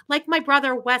problem. Like my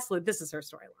brother Wesley, this is her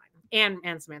storyline.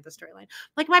 And Samantha's storyline.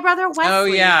 Like my brother Wesley. Oh,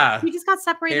 yeah. He just got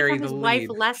separated from his wife,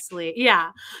 Leslie.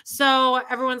 Yeah. So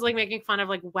everyone's like making fun of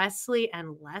like Wesley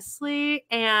and Leslie.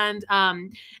 And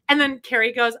then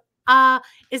Carrie goes,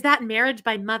 is that Marriage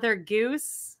by Mother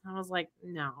Goose? I was like,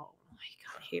 no.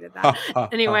 Hated that.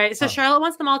 Anyway, so Charlotte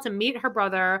wants them all to meet her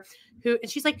brother, and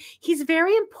she's like, he's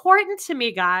very important to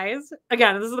me, guys.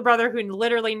 Again, this is the brother who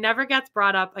literally never gets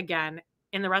brought up again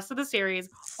in the rest of the series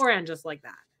or in just like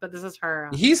that. But this is her.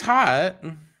 He's hot.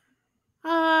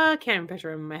 Can't even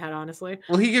picture him in my head, honestly.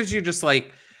 Well, he gives you just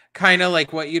like kind of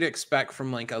like what you'd expect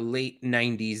from like a late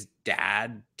 90s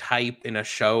dad type in a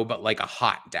show, but like a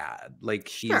hot dad. Like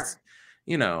he's,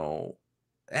 you know,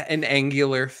 an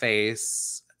angular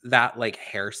face. That like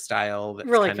hairstyle that's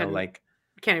really kind of like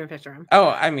can't even picture him. Oh,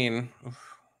 I mean,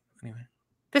 anyway.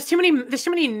 There's too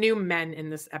many new men in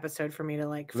this episode for me to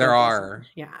like. There are.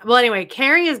 Yeah. Well, anyway,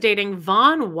 Carrie is dating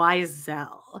Von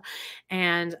Wiesel,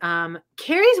 and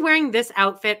Carrie's wearing this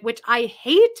outfit, which I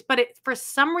hate, but it for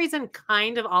some reason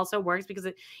kind of also works because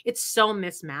it's so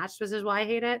mismatched, which is why I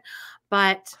hate it.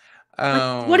 But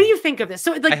like, what do you think of this?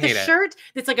 So like the shirt,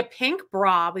 it's like a pink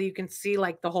bra, but you can see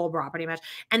like the whole bra pretty much,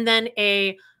 and then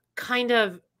a kind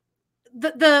of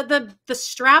the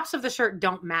straps of the shirt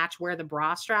don't match where the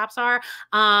bra straps are.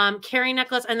 Carrie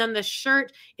necklace, and then the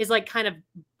shirt is like kind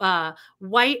of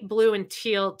white, blue, and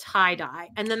teal tie-dye,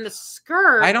 and then the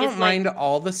skirt. I don't mind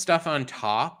all the stuff on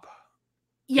top.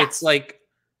 Yes. It's like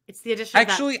it's the addition.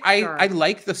 Actually, I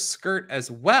like the skirt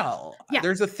as well. Yeah.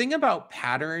 There's a thing about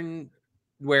pattern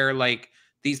where like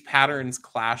these patterns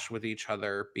clash with each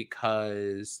other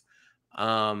because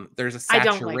there's a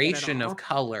saturation of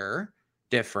color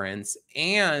difference,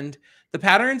 and the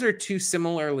patterns are too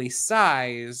similarly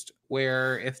sized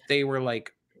where if they were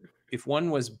like, if one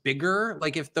was bigger,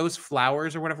 like if those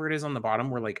flowers or whatever it is on the bottom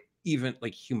were like even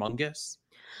like humongous.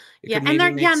 And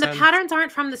the patterns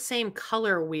aren't from the same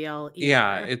color wheel either.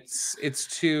 Yeah, it's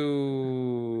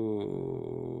too.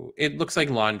 It looks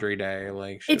like Laundry Day.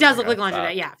 Like it does look like Laundry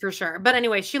Day, yeah, for sure. But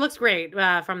anyway, she looks great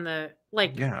from the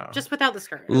just without the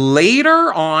skirt.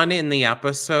 Later on in the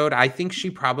episode, I think she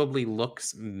probably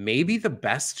looks maybe the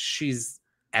best she's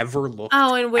ever looked.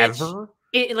 Oh, in which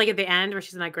like at the end where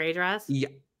she's in that gray dress. Yeah,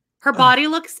 her body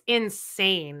looks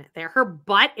insane. There, her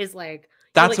butt is like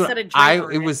that's what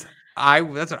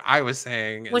that's what I was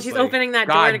saying. When she's like, opening that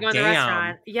door to go to the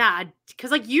restaurant. Yeah.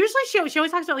 Because like usually she always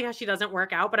talks about like how she doesn't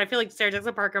work out, but I feel like Sarah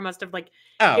Jessica Parker must have like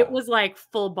it was like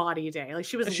full body day. Like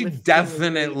she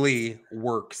definitely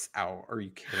works out. Are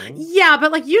you kidding? Yeah,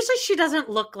 but like usually she doesn't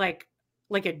look like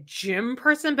a gym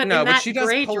person, but no, in that she does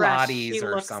gray Pilates dress, she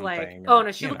or looks something.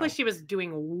 Like she looked like she was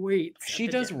doing weights. She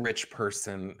does rich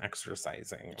person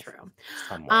exercising. True.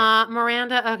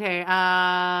 Miranda, okay.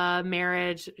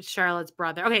 Marriage, Charlotte's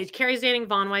brother. Okay, Carrie's dating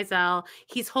Von Wiesel.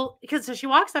 So she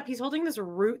walks up, he's holding this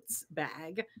Roots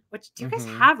bag. Which do you guys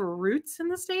have Roots in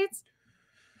the States?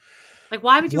 Like,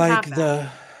 why would you have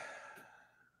that?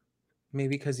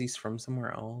 Maybe because he's from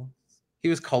somewhere else. He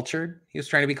was cultured. He was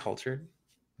trying to be cultured.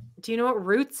 Do you know what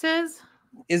Roots is?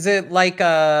 Is it like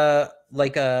a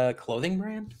clothing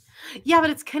brand? Yeah, but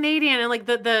it's Canadian, and like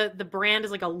the brand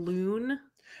is like a loon.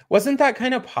 Wasn't that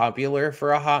kind of popular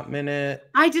for a hot minute?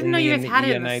 I didn't know you guys had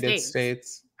it in the United States.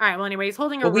 States. All right. Well, anyway, he's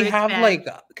holding a But we Roots have bag. like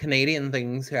Canadian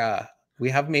things. Yeah, we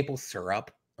have maple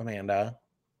syrup, Amanda.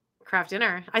 Craft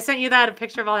dinner. I sent you a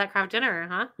picture of all that craft dinner,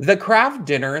 huh? The craft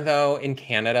dinner though in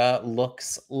Canada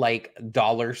looks like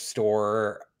dollar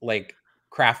store like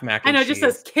Kraft mac and cheese. I know, it just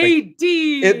says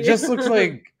KD. Like, it just looks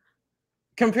like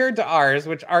compared to ours,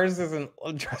 which ours isn't.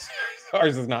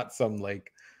 Ours is not some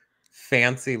like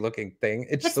fancy looking thing.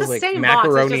 It's just like same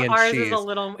macaroni box. and ours cheese. Is a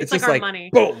little. It's just like our money.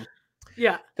 Boom.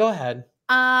 Yeah. Go ahead.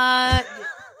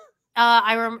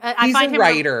 He's a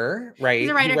writer, right? He's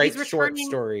a writer. He writes short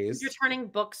stories. He's returning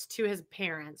books to his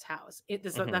parents' house.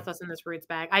 That's what's in this Roots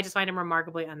bag. I just find him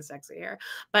remarkably unsexy here.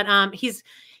 But he's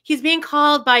being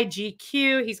called by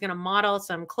GQ. He's going to model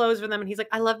some clothes for them, and he's like,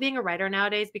 I love being a writer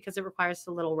nowadays because it requires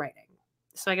so little writing.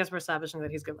 So I guess we're establishing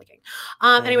that he's good looking.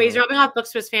 Anyway, he's dropping off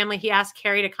books to his family. He asked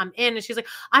Carrie to come in, and she's like,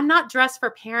 I'm not dressed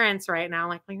for parents right now. I'm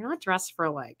like, well, you're not dressed for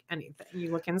like anything.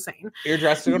 You look insane. You're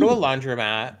dressed to go to a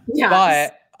laundromat. Yeah.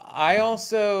 But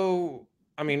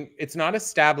I mean, it's not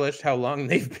established how long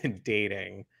they've been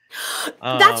dating.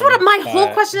 That's what my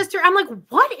whole question is to. I'm like,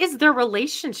 what is their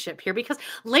relationship here? Because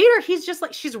later he's just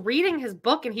like, she's reading his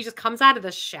book and he just comes out of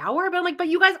the shower. But I'm like, but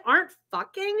you guys aren't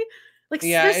fucking. Like,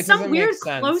 yeah, there's some weird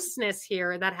closeness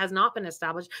here that has not been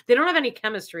established. They don't have any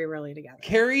chemistry really together.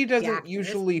 Carrie doesn't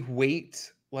usually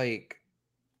wait like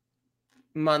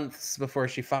months before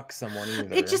she fucks someone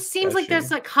either. It just seems like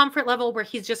there's a comfort level where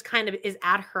he's just kind of is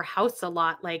at her house a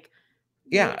lot, like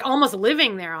almost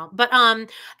living there. But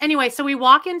anyway, so we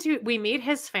meet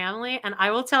his family, and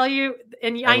I will tell you,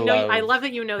 and I love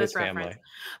that you know this reference,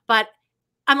 but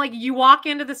I'm like, you walk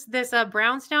into this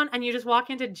brownstone and you just walk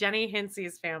into Jenny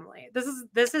Hinsey's family. This is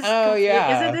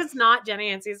isn't this not Jenny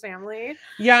Hinsey's family?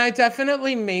 Yeah, it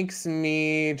definitely makes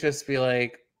me just be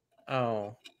like,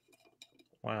 oh,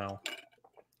 wow.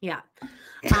 Yeah.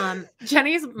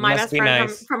 Jenny's my best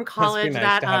friend from college.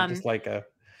 That just like a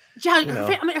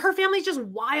I mean, her family's just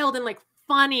wild and like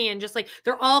funny and just like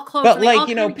they're all close. But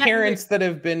like, parents that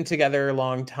have been together a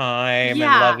long time and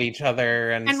love each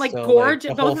other and like still, gorgeous.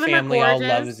 Like, the whole family all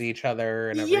loves each other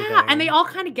and everything. Yeah, and they all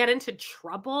kind of get into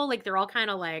trouble. Like they're all kind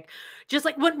of like just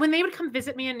like when they would come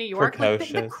visit me in New York, like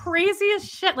the craziest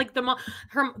shit. Like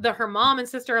her mom and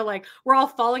sister are like, we're all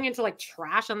falling into like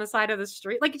trash on the side of the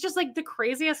street. Like it's just like the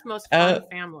craziest, most fun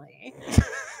family.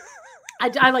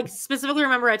 I like specifically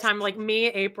remember a time like me,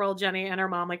 April, Jenny, and her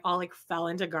mom like all like fell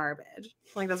into garbage.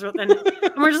 Like that's and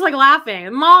we're just like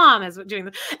laughing. Mom is doing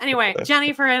this. Anyway,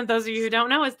 Jenny, for those of you who don't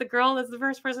know, is the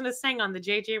first person to sing on the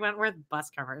J.G. Wentworth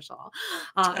bus commercial.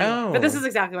 But this is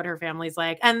exactly what her family's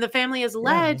like. And the family is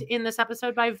led in this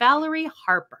episode by Valerie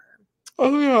Harper.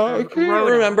 Oh yeah, I can't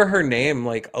remember her name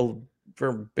like for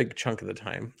a big chunk of the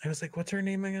time. I was like, what's her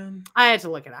name again? I had to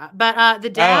look it up. But the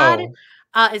dad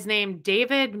is named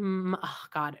David.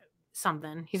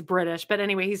 Something. He's British, but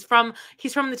anyway, he's from the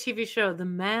TV show The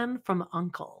Man from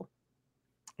U.N.C.L.E.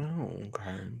 Oh,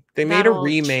 okay. They made a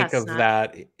remake of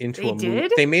that into a movie.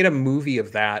 They made a movie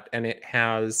of that, and it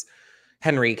has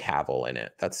Henry Cavill in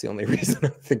it. That's the only reason I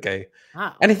think and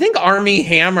I think Armie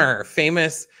Hammer,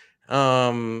 famous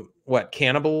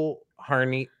Cannibal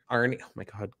Arnie. Oh my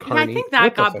God, Carney. Yeah, I think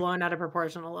that got blown out of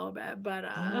proportion a little bit. But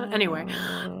anyway,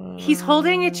 he's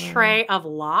holding a tray of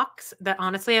locks that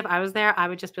honestly, if I was there, I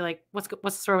would just be like, what's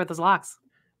the story with those locks?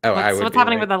 What's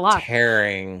happening with the locks?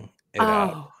 Tearing it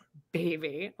up.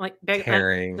 Baby. Like big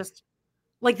tearing. Just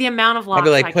like the amount of locks. I'd be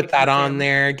like, put that on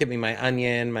there. Give me my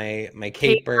onion, my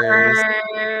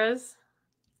capers.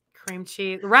 Cream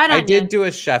cheese. Red onion. I did do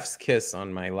a chef's kiss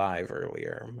on my live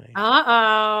earlier.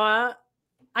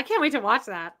 I can't wait to watch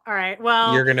that. All right.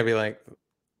 Well, you're gonna be like,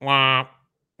 wah,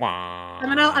 wah.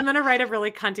 I'm gonna write a really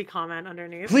cunty comment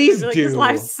underneath. Please do. This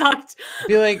live sucked.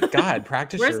 Be like, God,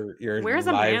 practice your where's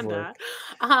live Amanda?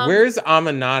 work. Where's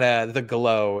Aminata? The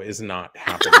glow is not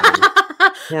happening.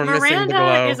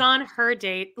 Miranda is on her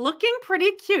date, looking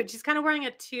pretty cute. She's kind of wearing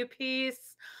a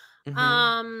two-piece.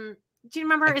 Mm-hmm. Do you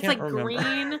remember? It's like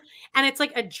green, and it's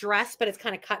like a dress, but it's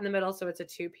kind of cut in the middle, so it's a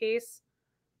two-piece.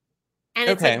 And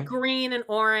it's like green and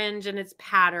orange and it's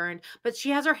patterned, but she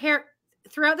has her hair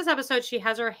throughout this episode. She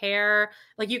has her hair,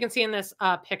 like you can see in this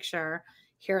picture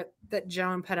here that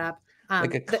Joan put up.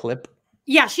 Like a clip.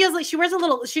 Yeah, she wears a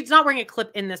little, she's not wearing a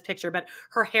clip in this picture, but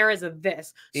her hair is of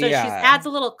this. So she adds a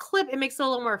little clip. It makes it a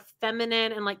little more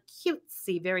feminine and like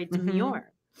cutesy, very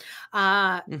demure.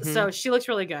 So she looks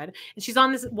really good. And she's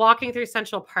on this walking through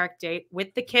Central Park date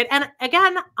with the kid. And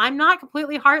again, I'm not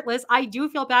completely heartless. I do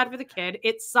feel bad for the kid.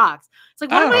 It sucks. It's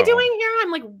like, what am I doing here?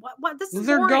 I'm like, what? This is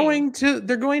boring.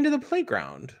 They're going to the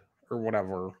playground or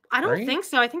whatever. I don't think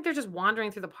so. I think they're just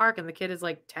wandering through the park and the kid is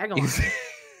like tag along.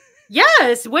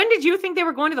 Yes. When did you think they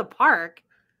were going to the park?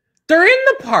 They're in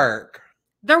the park.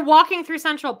 They're walking through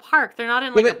Central Park. They're not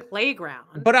in like a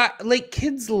playground. But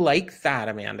kids like that,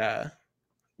 Amanda.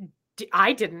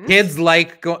 I didn't. Kids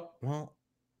like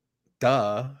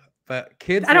duh. But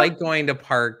kids like going to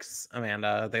parks,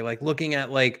 Amanda. They like looking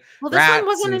at like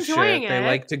rats and shit. They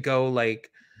like to go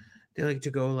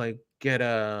get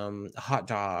a hot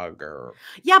dog or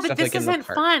but this isn't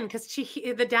fun because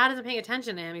the dad isn't paying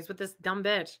attention to him. He's with this dumb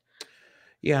bitch.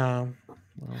 Yeah.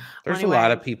 Well, there's a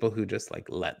lot of people who just like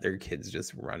let their kids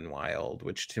just run wild,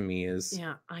 which to me is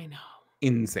I know.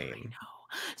 Insane. I know.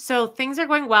 So things are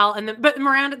going well. But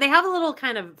Miranda, they have a little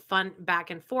kind of fun back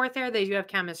and forth there. They do have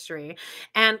chemistry.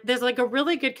 And there's like a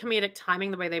really good comedic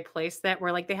timing the way they place that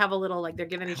where like they have a little like they're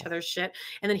giving each other shit.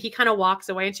 And then he kind of walks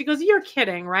away and she goes, "You're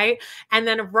kidding, right?" And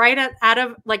then out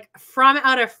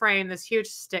of frame, this huge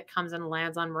stick comes and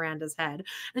lands on Miranda's head.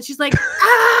 And she's like,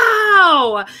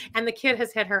 "Ow!" And the kid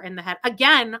has hit her in the head.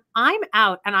 Again, I'm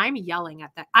out and I'm yelling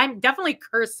at that. I'm definitely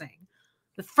cursing.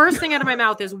 The first thing out of my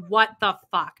mouth is, what the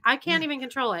fuck? I can't even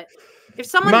control it. If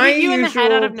someone hit you in the head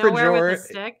out of nowhere with a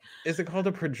stick. Is it called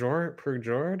a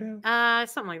pejorative?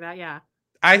 Something like that, yeah.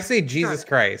 I say Jesus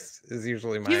Christ is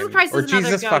usually mine. Jesus Christ or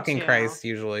Jesus fucking Christ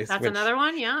usually. That's another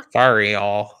one, yeah. Sorry,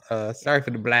 all. Sorry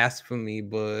for the blasphemy,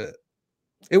 but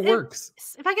it works.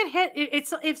 If I get hit,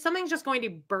 if something's just going to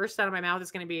burst out of my mouth,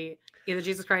 it's going to be either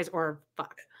Jesus Christ or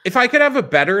fuck. If I could have a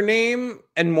better name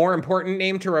and more important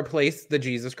name to replace the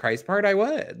Jesus Christ part, I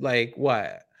would. Like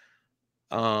what?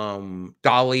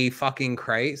 Dolly fucking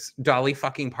Christ, Dolly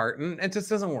fucking Parton. It just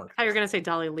doesn't work. You're gonna say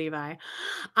Dolly Levi.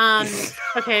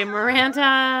 Okay,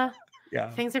 Miranda. Yeah.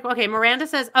 Things like okay. Miranda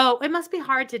says, "Oh, it must be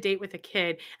hard to date with a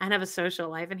kid and have a social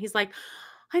life." And he's like,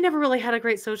 "I never really had a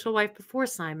great social life before,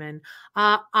 Simon.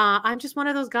 I'm just one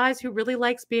of those guys who really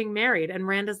likes being married." And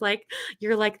Miranda's like,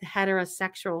 "You're like the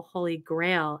heterosexual holy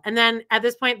grail." And then at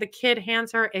this point, the kid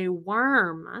hands her a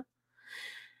worm.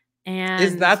 And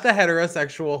is that the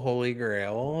heterosexual holy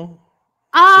grail?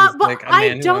 Like a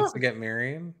man who wants to get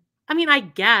married? I mean, I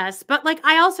guess, but like,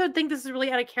 I also think this is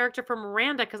really out of character for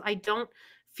Miranda because I don't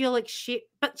feel like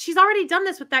but she's already done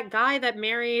this with that guy that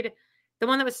married. The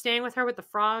one that was staying with her with the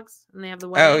frogs, and they have the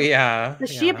wedding. Oh yeah. But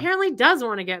she apparently does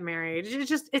want to get married.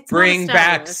 It's bring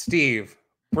back Steve.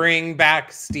 Bring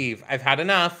back Steve. I've had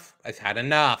enough.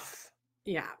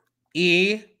 Yeah.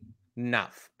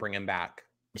 Enough. Bring him back.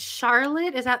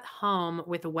 Charlotte is at home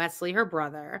with Wesley, her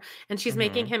brother, and she's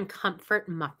making him comfort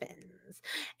muffins,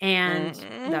 and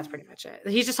that's pretty much it.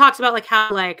 He just talks about like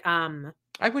how like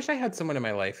I wish I had someone in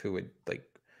my life who would like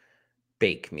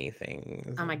bake me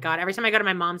things. Oh my god! Every time I go to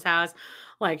my mom's house,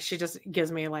 like she just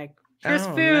gives me like, here's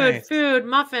food,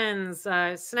 muffins,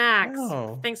 snacks,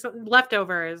 things,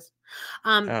 leftovers.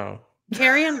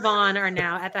 Carrie and Vaughn are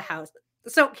now at the house.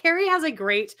 So Carrie has a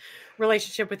great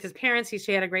relationship with his parents.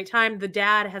 She had a great time. The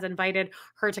dad has invited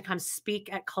her to come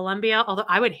speak at Columbia, although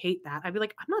I would hate that. I'd be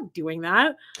like, I'm not doing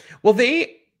that. Well,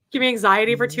 they give me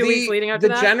anxiety for 2 weeks leading up to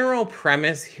that. The general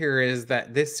premise here is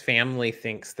that this family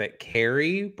thinks that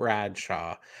Carrie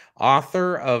Bradshaw,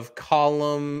 author of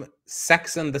column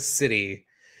Sex and the City,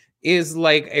 is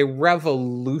like a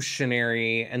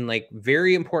revolutionary and like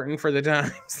very important for the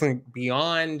times, like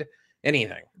beyond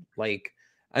anything. Like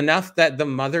enough that the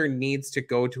mother needs to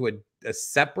go to a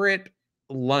separate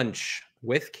lunch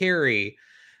with Carrie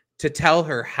to tell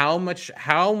her how much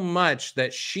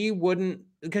that she wouldn't,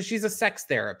 because she's a sex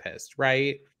therapist,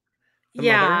 right?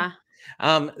 Yeah.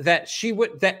 That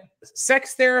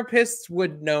sex therapists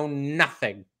would know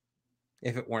nothing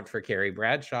if it weren't for Carrie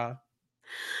Bradshaw.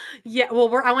 Yeah, well,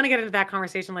 I want to get into that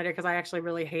conversation later because I actually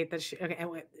really hate that she. Okay,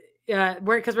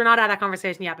 because we're not at that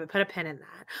conversation yet, but put a pin in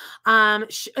that.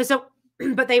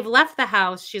 But they've left the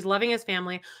house. She's loving his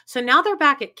family. So now they're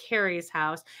back at Carrie's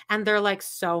house and they're like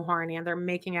so horny and they're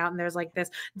making out and there's like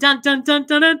this dun dun dun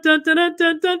dun dun dun dun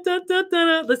dun dun dun dun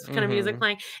dun this kind of music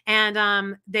playing.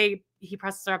 And he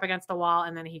presses her up against the wall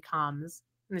and then he comes.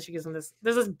 And then she gives him this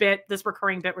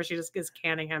recurring bit where she just is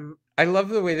canning him. I love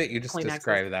the way that you just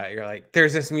describe that. You're like,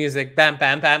 there's this music, bam,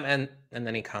 bam, bam, and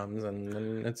then he comes and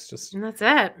then it's just. And that's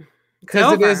it.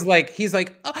 Because it is like, he's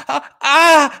like,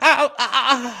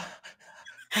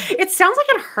 It sounds like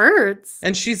it hurts.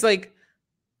 And she's like,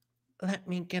 let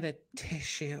me get a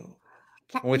tissue.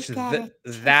 Which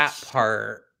that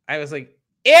part, I was like,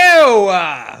 ew.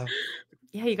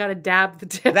 Yeah, you got to dab the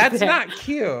tip. That's not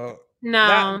cute.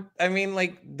 No. I mean,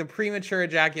 like, the premature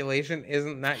ejaculation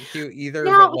isn't that cute either.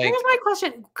 Now, but like, here's my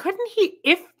question. Couldn't he,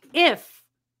 if,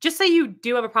 just say you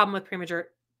do have a problem with premature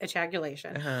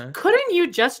ejaculation, couldn't you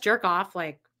just jerk off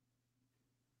like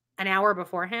an hour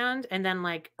beforehand and then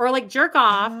like, or like jerk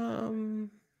off? I don't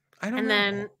know.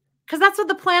 Then, because that's what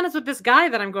the plan is with this guy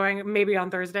that I'm going maybe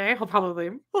on Thursday.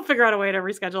 We'll figure out a way to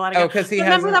reschedule that again. Oh, because he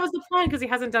remember that was the plan because he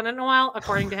hasn't done it in a while,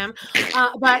 according to him.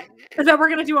 But that we're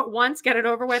gonna do it once, get it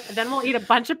over with, and then we'll eat a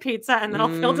bunch of pizza, and then I'll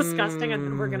feel disgusting, and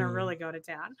then we're gonna really go to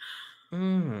town.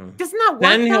 Doesn't that work?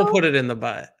 Then he'll put it in the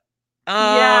butt.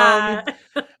 Yeah,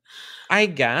 I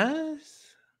guess.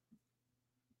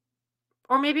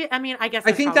 Or maybe, I mean, I guess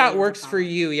I think that works for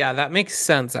you. Yeah, that makes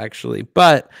sense actually.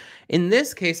 But in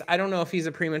this case, I don't know if he's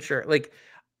a premature.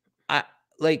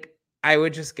 I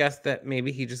would just guess that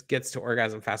maybe he just gets to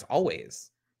orgasm fast always.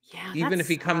 Yeah. Even if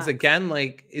he comes again,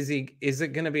 like, is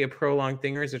it going to be a prolonged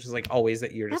thing, or is it just like always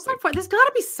that you're just like, there's got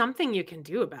to be something you can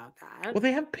do about that. Well,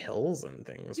 they have pills and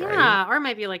things, right? Yeah, or it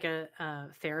might be like a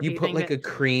therapy. You put like a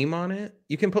cream on it.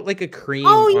 You can put like a cream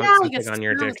on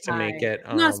your dick to make it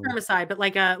not a spermicide, but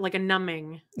like a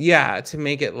numbing. Yeah, to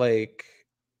make it like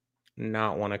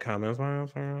not want to come as well.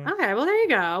 Okay, well there you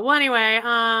go. Well, anyway,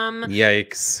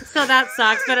 yikes. So that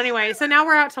sucks. But anyway, so now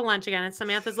we're out to lunch again, and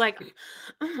Samantha's like,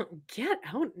 oh, get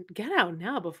out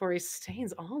now before he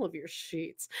stains all of your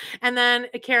sheets. And then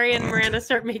Carrie and Miranda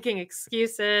start making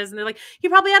excuses, and they're like, he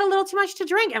probably had a little too much to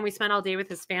drink, and we spent all day with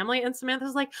his family. And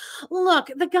Samantha's like,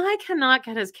 look, the guy cannot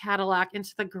get his Cadillac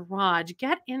into the garage.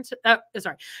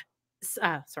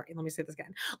 Sorry, let me say this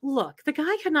again. Look, the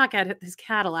guy could not get his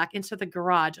Cadillac into the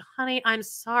garage. Honey, I'm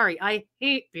sorry. I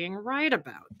hate being right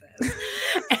about this.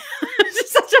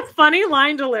 It's such a funny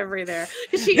line delivery there.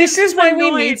 This is why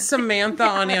we need Samantha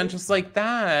on and just like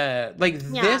that. Like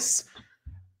this,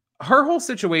 her whole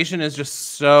situation is just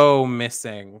so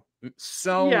missing.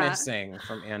 Missing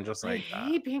from Anne just like that. I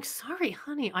hate being sorry,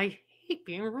 honey. I hate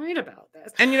being right about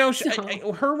this. And you know,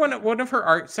 one of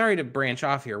her sorry to branch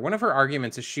off here. One of her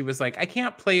arguments is she was like, I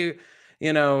can't play,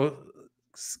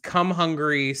 come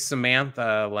hungry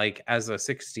Samantha like as a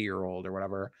 60-year-old or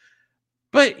whatever.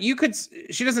 But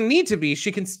she doesn't need to be.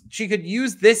 She could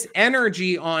use this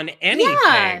energy on anything.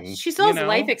 Yeah, she still has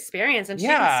life experience, and she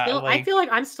can still. I feel like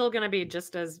I'm still gonna be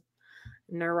just as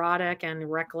neurotic and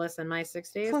reckless in my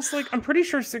 60s. Plus, like, I'm pretty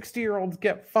sure 60-year-olds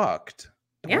get fucked.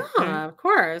 Yeah, of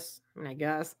course. I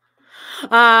guess.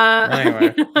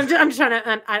 Anyway, I'm trying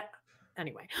to.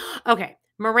 Anyway, okay.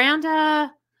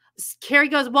 Miranda, Carrie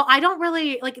goes, well, I don't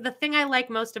really like, the thing I like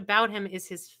most about him is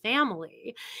his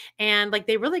family, and like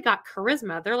they really got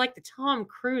charisma. They're like the Tom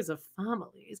Cruise of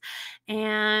families,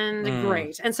 and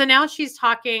great. And so now she's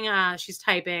talking, she's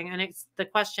typing, and the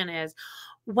question is,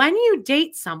 when you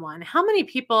date someone, how many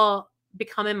people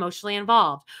become emotionally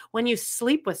involved? When you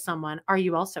sleep with someone, are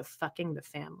you also fucking the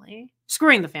family?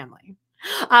 Screwing the family.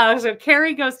 So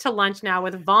Carrie goes to lunch now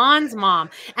with Vaughn's mom.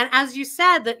 And as you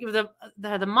said,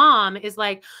 the mom is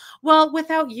like, well,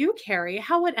 without you, Carrie,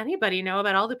 how would anybody know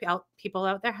about all the people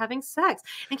out there having sex?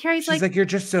 And Carrie's like, you're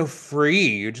just so free.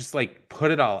 You just like put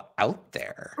it all out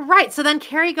there. Right. So then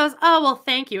Carrie goes, oh, well,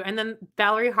 thank you. And then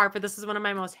Valerie Harper, this is one of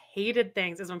my most hated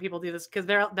things is when people do this, because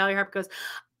Valerie Harper goes,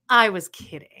 I was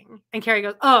kidding. And Carrie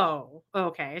goes, oh,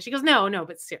 okay. And she goes, no,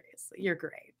 but seriously, you're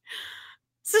great.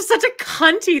 This is such a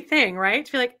cunty thing, right?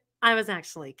 To be like, I was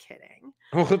actually kidding.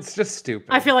 Well, it's just stupid.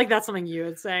 I feel like that's something you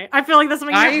would say. I feel like that's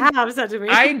something you have said to me.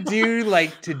 I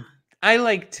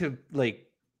like to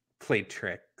play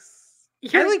tricks.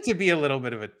 I like to be a little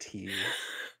bit of a tease.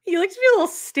 You like to be a little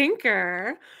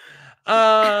stinker.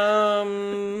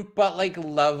 But like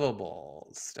lovable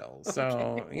still. So,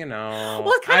 okay.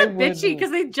 Well, it's kind of bitchy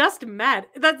because they just met.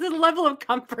 That's the level of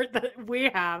comfort that we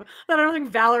have that I don't think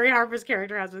Valerie Harper's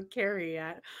character has with Carrie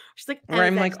yet. She's like, where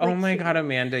I'm like, oh my God,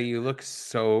 Amanda, you look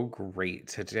so great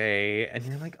today. And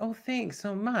you're like, oh, thanks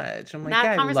so much. I'm like,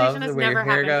 that conversation has never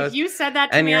happened. If you said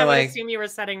that to me, I would assume you were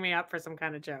setting me up for some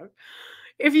kind of joke.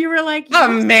 If you were like,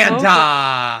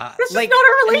 Amanda, this is not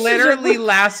a relationship. Literally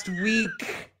last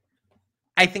week,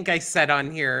 I think I said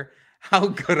on here how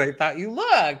good I thought you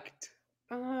looked.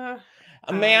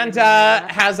 Amanda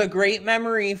has a great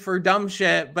memory for dumb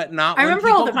shit, but not when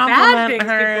people all the bad things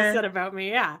her. People said about me.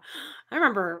 Yeah, I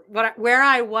remember where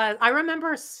I was. I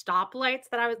remember stoplights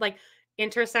that I was like,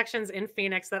 intersections in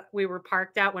Phoenix that we were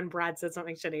parked at when Brad said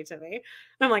something shitty to me.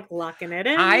 I'm like locking it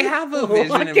in. I have a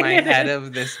vision in my head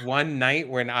of this one night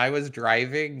when I was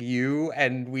driving you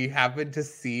and we happened to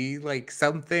see like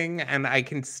something, and I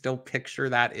can still picture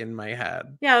that in my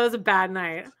head. Yeah, it was a bad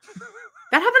night.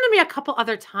 That happened to me a couple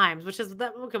other times, which is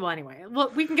that. Okay, well, anyway,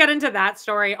 we can get into that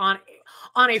story on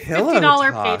a $50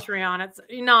 Patreon. It's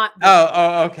not.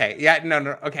 Oh, okay. Yeah,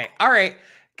 no. Okay. All right.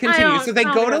 Continue. So they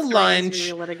go to lunch,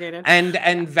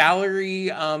 and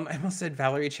Valerie, I almost said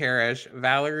Valerie Cherish.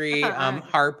 Valerie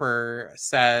Harper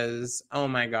says, "Oh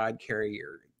my God, Carrie,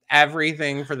 you're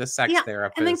everything for the sex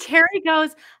therapist." And then Carrie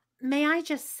goes, "May I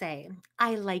just say,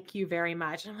 I like you very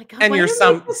much." And I'm like, and your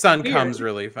son comes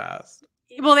really fast.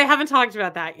 Well, they haven't talked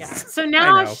about that yet. So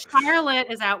now Charlotte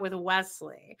is out with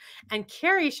Wesley and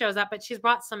Carrie shows up, but she's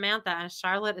brought Samantha and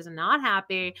Charlotte is not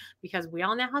happy because we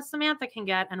all know how Samantha can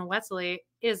get and Wesley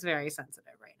is very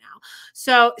sensitive right now.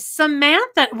 So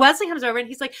Wesley comes over and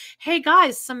he's like, "Hey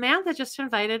guys, Samantha just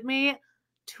invited me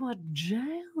to a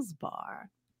jazz bar.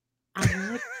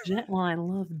 I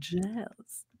love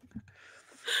jazz."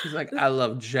 He's like, "I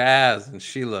love jazz," and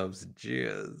she loves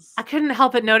jazz. I couldn't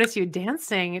help but notice you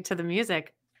dancing to the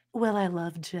music. Well, I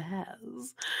love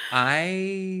jazz.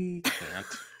 I can't.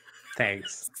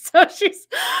 Thanks. So she's.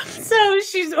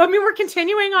 I mean, we're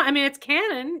continuing on. I mean, it's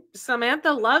canon.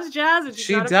 Samantha loves jazz, and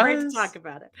she's not afraid to talk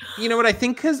about it. You know what? I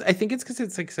think it's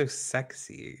because like so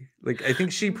sexy. Like I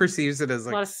think she perceives it as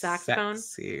like a lot of saxophone.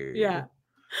 Sexy. Yeah.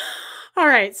 All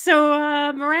right.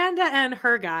 So Miranda and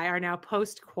her guy are now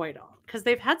post-coital because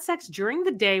they've had sex during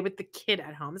the day with the kid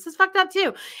at home. This is fucked up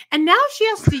too. And now she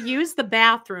has to use the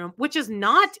bathroom, which is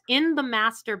not in the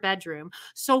master bedroom.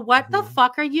 So what the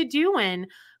fuck are you doing?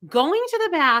 Going to the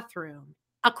bathroom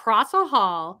across a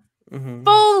hall,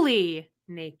 fully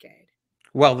naked.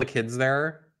 Well, the kid's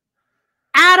there?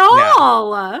 At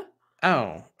all. Yeah.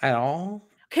 Oh, at all?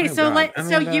 Okay, so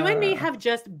you and me have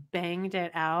just banged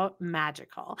it out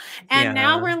magical. And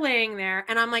now we're laying there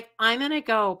and I'm like, I'm going to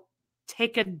go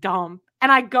take a dump.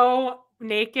 And I go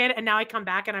naked and now I come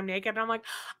back and I'm naked and I'm like,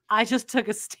 I just took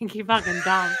a stinky fucking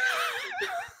dump.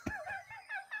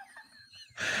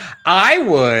 I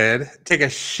would take a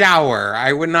shower.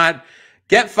 I would not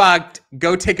get fucked,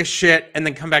 go take a shit, and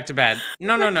then come back to bed.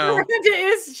 No.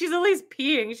 She's at least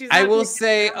peeing. I will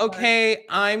say, okay,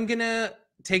 I'm going to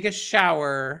take a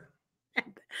shower.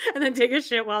 And then take a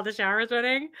shit while the shower is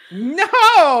running?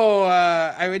 No!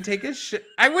 I would take a shit.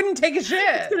 I wouldn't take a shit.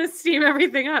 It's going to steam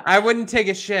everything up. I wouldn't take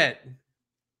a shit.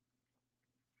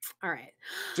 All right.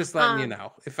 Just letting you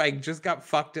know. If I just got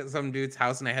fucked at some dude's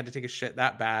house and I had to take a shit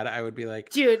that bad, I would be like,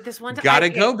 dude, this one time. Gotta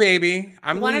go, baby.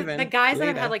 I'm one leaving. Of the guys that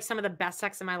I've had like some of the best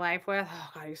sex in my life with, oh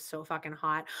God, he's so fucking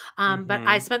hot. But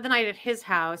I spent the night at his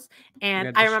house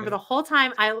and I remember the whole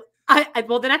time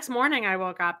well, the next morning I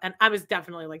woke up and I was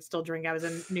definitely like still drinking. I was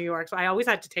in New York. So I always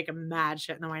had to take a mad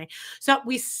shit in the morning. So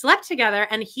we slept together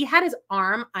and he had his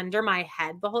arm under my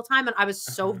head the whole time. And I was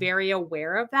so very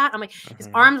aware of that. I'm like, his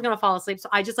arm's going to fall asleep. So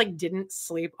I just like didn't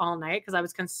sleep all night because I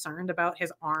was concerned about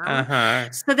his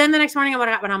arm. So then the next morning I woke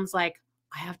up and I was like,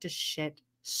 I have to shit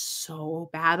so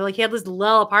bad. Like he had this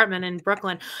little apartment in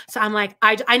Brooklyn. So I'm like,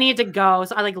 I need to go.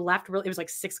 So I like left it was like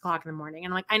 6 o'clock in the morning.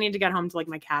 And I'm like, I need to get home to like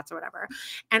my cats or whatever.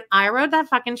 And I rode that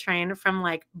fucking train from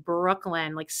like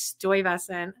Brooklyn, like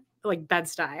Stuyvesant, like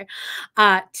Bed-Stuy,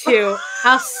 to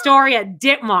Astoria,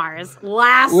 Ditmars,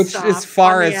 which is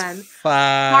far as fuck.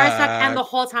 And the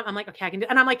whole time I'm like, okay, I can do.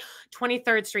 And I'm like,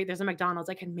 23rd Street, there's a McDonald's.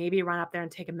 I can maybe run up there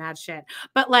and take a mad shit.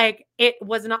 But like, it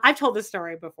was not. I've told this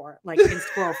story before, like in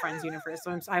Squirrel Friends universe.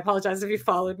 So I apologize if you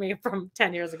followed me from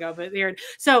 10 years ago. But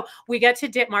so we get to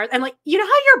Ditmars, and like, you know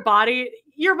how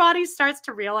your body starts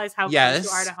to realize how close you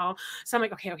are to home. So I'm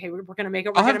like, okay, we're gonna make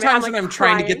it. I'll have times when I'm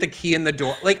trying to get the key in the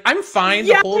door. Like I'm fine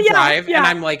the whole drive, and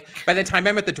I'm like, by the time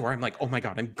I'm at the door, I'm like, oh my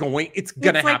God, I'm going. It's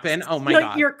gonna happen. Oh my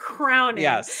God, you're crowning.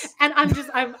 Yes, and and this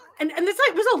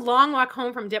like was a long walk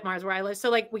home from Ditmars where I live.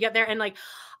 So like we get there and like.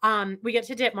 We get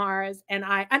to Ditmars and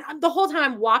the whole time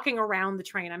I'm walking around the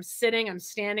train. I'm sitting, I'm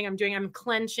standing, I'm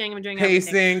clenching, I'm doing pacing,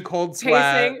 everything. Cold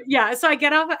sweat. Yeah. So I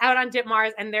get out on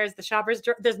Ditmars and there's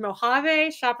there's Mojave,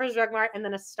 Shoppers Drug Mart, and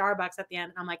then a Starbucks at the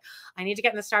end. And I'm like, I need to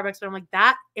get in the Starbucks, but I'm like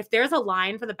if there's a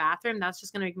line for the bathroom, that's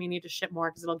just going to make me need to shit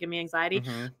more because it'll give me anxiety.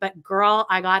 But girl,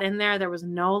 I got in there. There was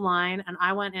no line and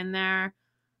I went in there.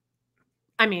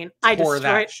 I mean, I destroyed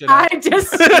that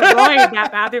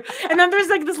bathroom. And then there's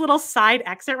like this little side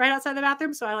exit right outside the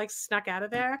bathroom. So I like snuck out of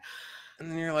there.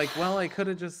 And then you're like, well, I could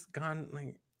have just gone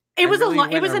like. It was an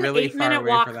 8-minute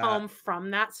walk home from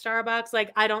that Starbucks.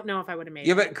 Like, I don't know if I would have made it.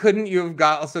 Yeah, but couldn't you have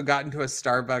also gotten to a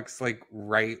Starbucks like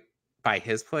right by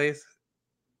his place?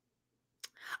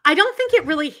 I don't think it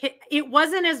really hit. It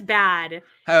wasn't as bad.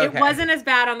 Okay. It wasn't as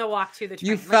bad on the walk to the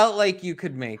train. You felt like you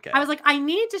could make it. I was like, I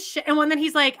need to and then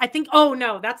he's like, I think, oh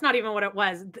no, that's not even what it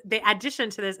was. The addition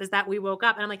to this is that we woke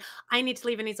up and I'm like, I need to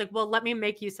leave. And he's like, well, let me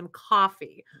make you some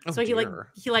coffee. Oh, so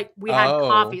we had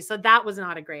coffee. So that was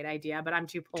not a great idea, but I'm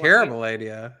too poor. Terrible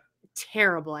idea.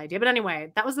 But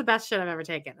anyway, that was the best shit I've ever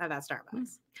taken at that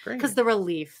Starbucks. Great. Because the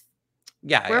relief.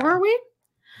 Yeah. Where were we?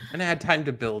 And I had time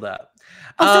to build up.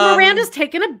 Oh, so Miranda's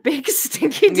taking a big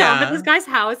stinky dump at this guy's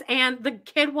house, and the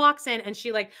kid walks in and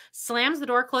she like slams the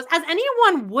door closed, as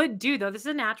anyone would do, though. This is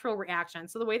a natural reaction.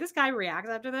 So the way this guy reacts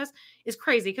after this is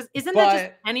crazy, because isn't that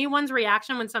just anyone's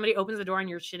reaction when somebody opens the door and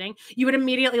you're shitting? You would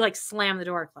immediately like slam the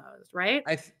door closed, right?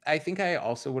 I think I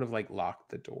also would have like locked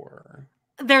the door.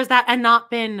 There's that, and not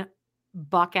been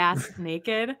buck ass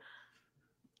naked.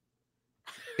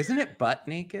 Isn't it butt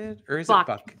naked, or is it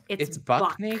buck? It's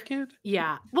buck naked.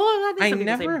 Yeah. Well, I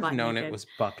never have known it was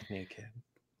buck naked.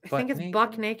 I think it's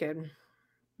buck naked.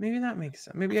 Maybe that makes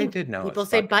sense. Maybe I did know. People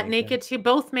say butt naked too.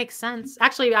 Both make sense.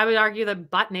 Actually, I would argue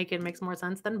that butt naked makes more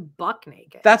sense than buck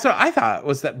naked. That's what I thought,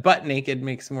 was that butt naked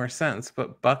makes more sense,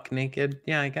 but buck naked,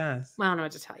 yeah, I guess. I don't know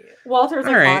what to tell you. Walter's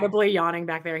like audibly yawning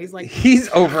back there. He's like, he's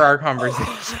over our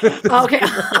conversation. Okay.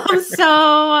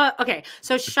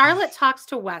 So Charlotte talks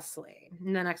to Wesley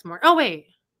the next morning. Oh wait,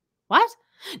 what?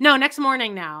 No, next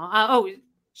morning now.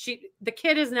 The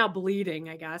kid is now bleeding,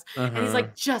 I guess, and he's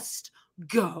like, just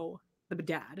go. The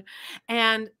dad,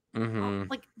 and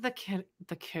like the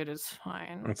kid is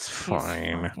fine. It's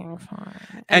fine.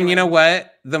 Fine. And you know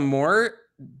what? The more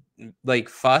like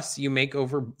fuss you make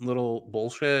over little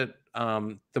bullshit,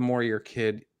 the more your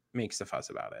kid makes a fuss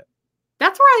about it.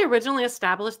 That's where I originally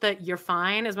established that you're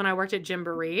fine, is when I worked at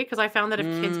Gymboree, because I found that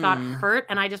if kids got hurt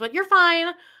and I just went, you're fine,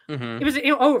 it was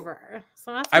over.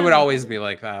 So that's I would always be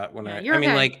like that when I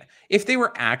mean, like, if they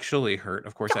were actually hurt,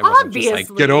 of course, I wasn't just like,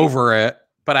 get over it.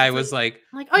 But I was like,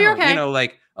 oh, you're okay. You know,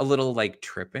 like a little like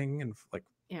tripping and like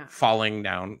falling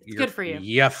down. Good for you.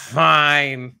 Yeah,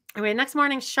 fine. Anyway, next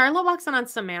morning, Charlotte walks in on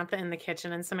Samantha in the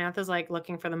kitchen, and Samantha's like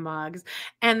looking for the mugs.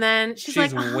 And then she's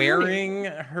like, wearing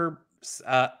her,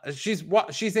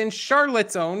 she's in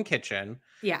Charlotte's own kitchen.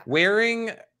 Yeah. Wearing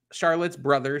Charlotte's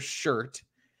brother's shirt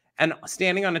and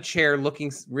standing on a chair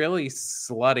looking really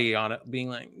slutty on it, being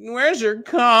like, where's your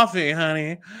coffee,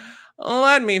 honey?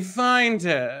 Let me find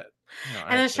it. No,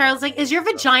 and then Charlotte's like, is your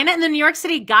vagina in the New York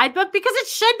City guidebook? Because it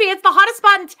should be. It's the hottest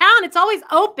spot in town. It's always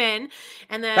open.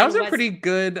 And then that was a pretty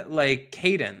good like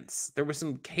cadence. There was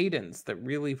some cadence that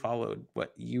really followed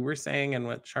what you were saying and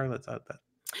what Charlotte said. That.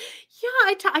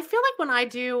 Yeah, I feel like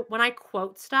when I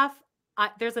quote stuff,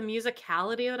 there's a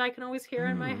musicality that I can always hear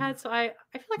in my head. So I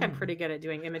feel like I'm pretty good at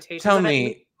doing imitations. Tell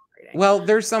me. Well,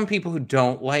 there's some people who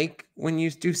don't like when you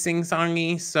do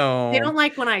sing-songy, so they don't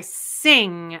like when I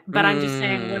sing, but I'm just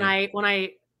saying when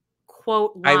I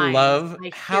quote lines, I love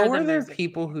how are there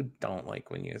people who don't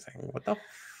like when you sing? What the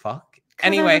fuck?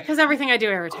 Anyway, because everything I do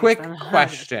irritates quick them.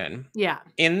 Question. Yeah.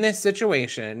 In this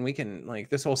situation, we can like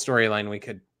this whole storyline we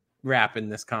could wrap in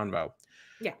this convo.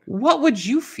 Yeah. What would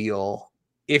you feel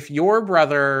if your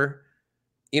brother,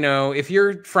 you know, if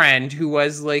your friend who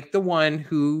was like the one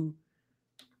who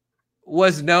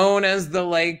was known as the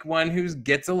like one who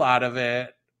gets a lot of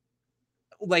it,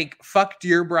 like fucked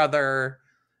your brother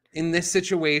in this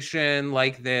situation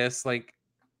like this? Like,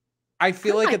 I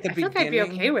feel like at the beginning, I'd be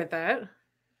okay with it.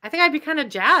 I think I'd be kind of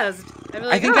jazzed. I'd be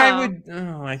like,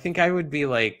 I think I would be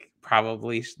like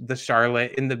probably the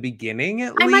Charlotte in the beginning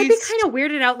at least. I might be kind of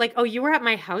weirded out, like, oh, you were at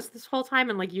my house this whole time,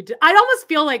 and like you did. I'd almost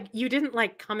feel like you didn't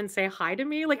like come and say hi to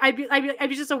me. Like I'd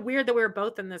be just so weird that we were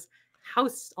both in this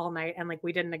house all night and like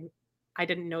I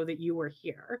didn't know that you were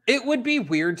here. It would be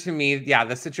weird to me,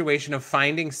 the situation of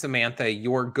finding Samantha,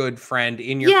 your good friend,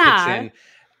 in your kitchen,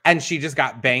 and she just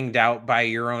got banged out by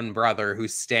your own brother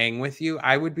who's staying with you.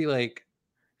 I would be like,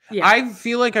 I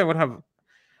feel like I would have,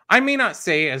 I may not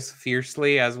say as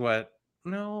fiercely as what,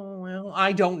 no, well,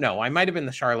 I don't know. I might have been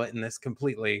the Charlotte in this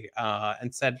completely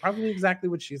and said probably exactly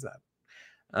what she said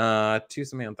to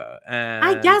Samantha. And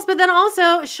I guess, but then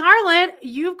also Charlotte,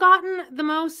 you've gotten the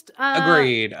most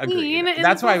agreed.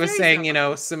 That's why I was saying, you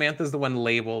know, Samantha's the one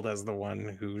labeled as the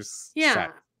one who's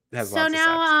has lots of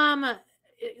sex.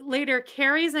 Later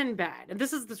Carrie's in bed, and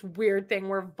this is this weird thing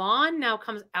where Vaughn now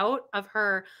comes out of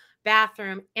her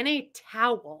bathroom in a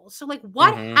towel. So like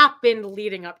what happened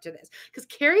leading up to this? Because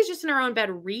Carrie's just in her own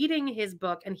bed reading his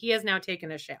book, and he has now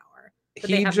taken a shower.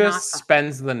 He just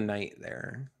spends the night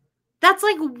there. That's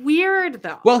like weird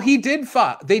though. Well, he did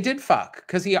fuck. They did fuck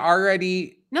because he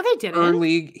already. No, they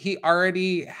didn't. He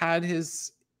already had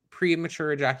his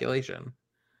premature ejaculation.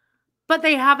 But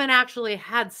they haven't actually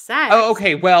had sex. Oh,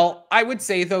 okay. Well, I would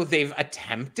say, though, they've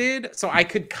attempted, so I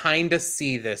could kind of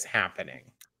see this happening.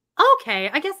 Okay,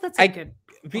 I guess that's a good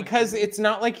point. Because it's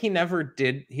not like he never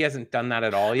did. He hasn't done that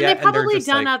at all yet. And they've probably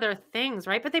done other things,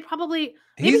 right? But they probably...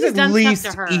 He's at least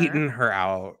eaten her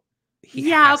out.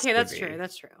 Yeah, okay, that's true.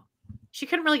 That's true. She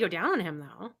couldn't really go down on him,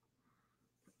 though.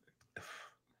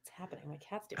 What's happening? My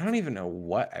cat's doing... I don't even know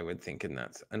what I would think in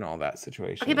all that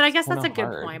situation. Okay, but I guess that's a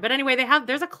good point. But anyway,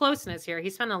 there's a closeness here.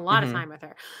 He's spending a lot of time with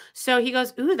her. So he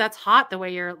goes, ooh, that's hot the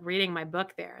way you're reading my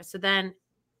book there. So then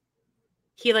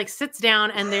he like sits down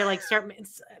and they like start.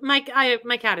 My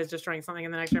cat is destroying something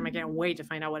in the next room. I can't wait to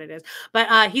find out what it is.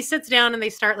 But he sits down and they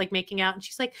start like making out. And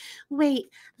she's like, wait,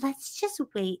 let's just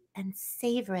wait and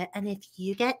savor it. And if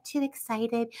you get too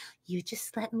excited, you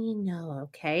just let me know,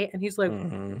 okay? And he's like,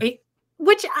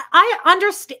 which I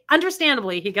understand.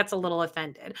 Understandably, he gets a little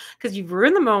offended because you've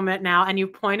ruined the moment now and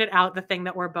you've pointed out the thing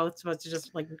that we're both supposed to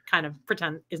just like kind of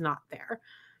pretend is not there.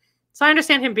 So I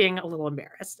understand him being a little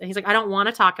embarrassed. And he's like, I don't want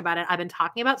to talk about it. I've been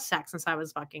talking about sex since I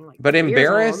was fucking like. But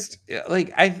embarrassed,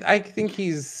 like I think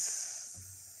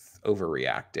he's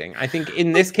overreacting. I think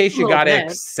in this case, you got to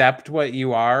accept what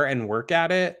you are and work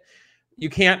at it. You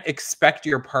can't expect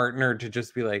your partner to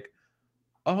just be like,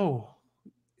 oh,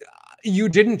 you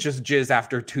didn't just jizz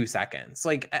after 2 seconds.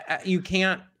 Like you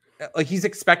can't, like he's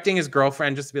expecting his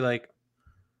girlfriend just to be like,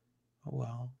 oh,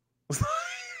 well.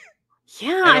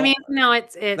 Yeah, I mean, no,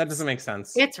 it's that doesn't make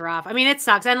sense. It's rough. I mean, it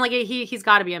sucks. And like he's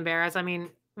got to be embarrassed. I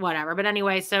mean, whatever. But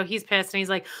anyway, so he's pissed and he's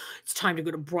like, it's time to go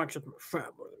to brunch with my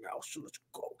family now. So let's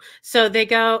go. So they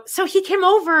go. So he came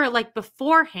over like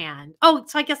beforehand. Oh,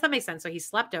 so I guess that makes sense. So he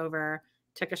slept over,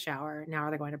 took a shower. Now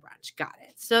they're going to brunch. Got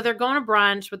it. So they're going to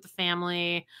brunch with the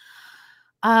family.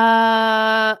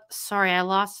 Sorry, I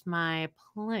lost my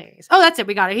place. Oh, that's it.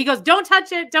 We got it. He goes, don't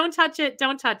touch it. Don't touch it.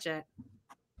 Don't touch it.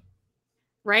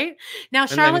 Right now,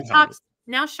 Charlotte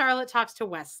talks to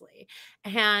Wesley,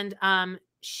 and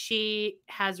she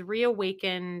has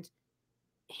reawakened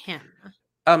him.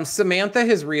 Samantha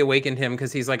has reawakened him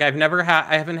because he's like, I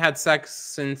haven't had sex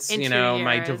since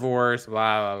my divorce.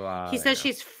 Blah blah blah. He says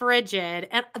she's frigid,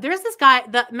 and there's this guy.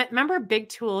 Remember Big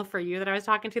Tool for You that I was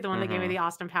talking to, the one that gave me the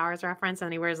Austin Powers reference,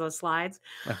 and he wears those slides.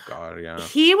 Oh God, yeah.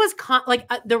 He was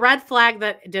the red flag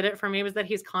that did it for me was that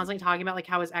he's constantly talking about like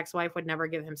how his ex-wife would never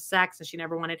give him sex, and she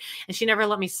never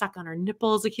let me suck on her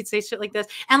nipples. Like he'd say shit like this,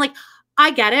 and like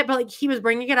I get it, but like he was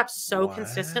bringing it up so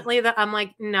consistently that I'm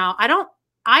like, no, I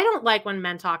don't like when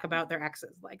men talk about their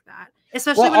exes like that,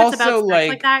 especially when it's about sex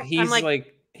like that.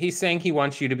 He's saying he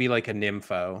wants you to be like a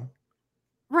nympho.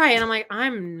 Right. And I'm like,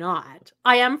 I'm not.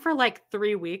 I am for like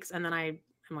 3 weeks and then I'm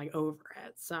like over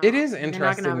it. So it is interesting. You're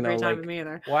not gonna have a great time with me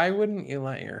either. Why wouldn't you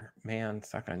let your man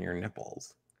suck on your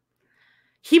nipples?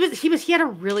 He had a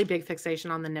really big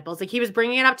fixation on the nipples. Like he was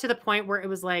bringing it up to the point where it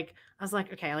was like, I was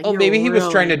like, okay, like, oh, maybe he was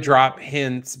trying to drop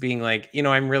hints being like,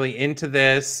 I'm really into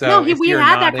this. So no, we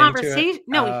had that conversation.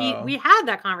 No, we had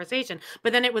that conversation,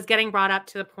 but then it was getting brought up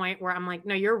to the point where I'm like,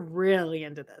 no, you're really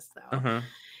into this though.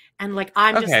 And like,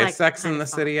 I'm just like, Sex in the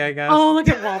City, I guess. Oh, look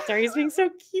at Walter. He's being so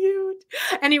cute.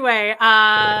 Anyway,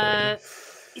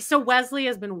 so Wesley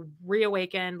has been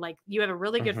reawakened. Like you have a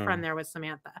really good friend there with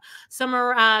Samantha. So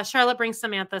Charlotte brings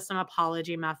Samantha some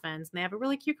apology muffins and they have a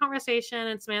really cute conversation.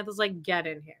 And Samantha's like, get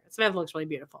in here. Samantha looks really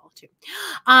beautiful too.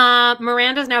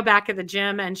 Miranda's now back at the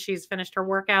gym and she's finished her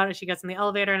workout and she gets in the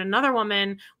elevator and another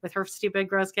woman with her stupid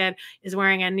gross kid is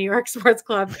wearing a New York Sports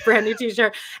Club brand new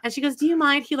t-shirt. And she goes, do you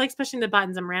mind? He likes pushing the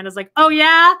buttons. And Miranda's like, oh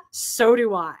yeah, so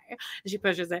do I. And she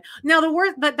pushes it. Now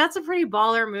that's a pretty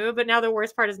baller move. But now the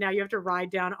worst part is now you have to ride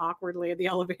down awkwardly in the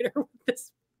elevator with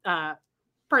this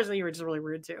person you were just really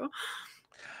rude to.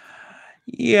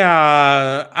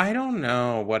 Yeah, I don't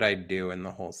know what I'd do in the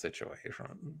whole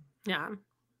situation. Yeah.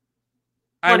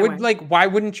 I would like, why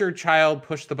wouldn't your child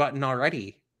push the button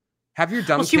already? Have your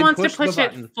dumb kid she wants push to push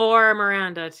it for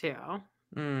Miranda too.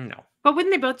 No. But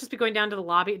wouldn't they both just be going down to the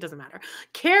lobby? It doesn't matter.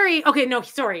 Carrie, okay, no,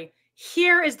 sorry.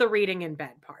 Here is the reading in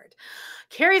bed part.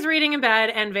 Carrie's reading in bed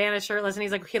and Van is shirtless and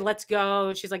he's like, okay, let's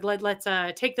go. She's like, let's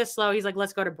take this slow. He's like,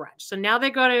 let's go to brunch. So now they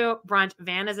go to brunch.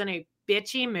 Van is in a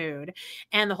bitchy mood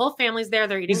and the whole family's there.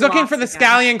 They're eating. He's looking for the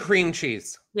scallion cream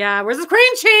cheese. Yeah. Where's the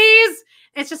cream cheese?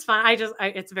 It's just fun.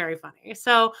 It's very funny.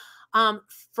 So,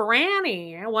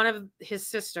 Franny, one of his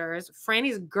sisters,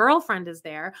 Franny's girlfriend is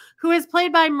there who is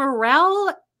played by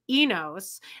Morel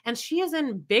Enos, and she is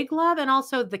in Big Love and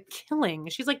also The Killing.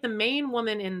 She's like the main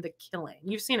woman in The Killing.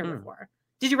 You've seen her before.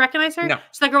 Did you recognize her? No.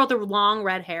 She's that girl with the long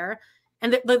red hair.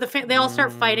 And they all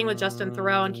start fighting with Justin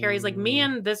Theroux, and Carrie's like, me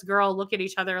and this girl look at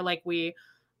each other like we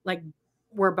like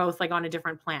we're both like on a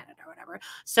different planet or whatever.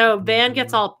 So Vaughn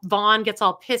gets all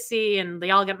pissy and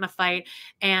they all get in a fight.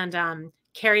 And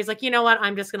Carrie's like, you know what?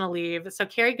 I'm just going to leave. So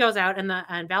Carrie goes out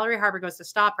and Valerie Harper goes to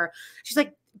stop her. She's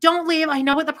like, don't leave. I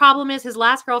know what the problem is. His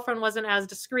last girlfriend wasn't as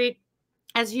discreet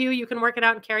as you can work it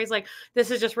out. And Carrie's like,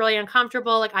 this is just really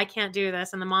uncomfortable. Like, I can't do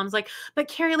this. And the mom's like, but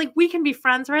Carrie, like, we can be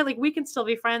friends, right? Like, we can still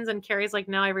be friends. And Carrie's like,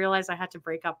 no, I realized I had to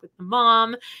break up with the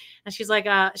mom. And she's like,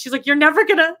 you're never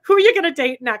gonna, who are you gonna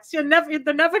date next? They're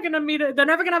never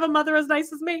gonna have a mother as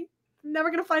nice as me. They're never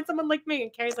gonna find someone like me.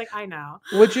 And Carrie's like, I know.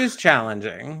 Which is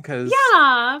challenging because,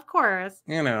 yeah, of course.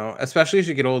 You know, especially as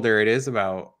you get older, it is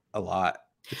about a lot.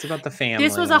 It's about the family.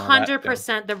 This was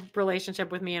 100% the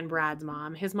relationship with me and Brad's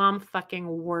mom. His mom fucking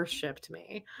worshipped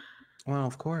me. Well,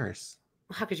 of course.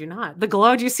 How could you not? The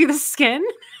glow. Do you see the skin?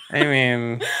 I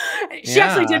mean, she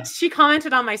actually did. She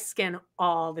commented on my skin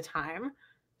all the time,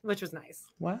 which was nice.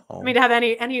 Wow. I mean, to have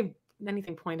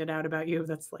anything pointed out about you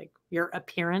that's like your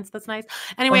appearance, that's nice.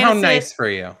 Anyway, well, how nice for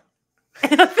you.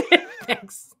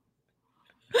 Thanks.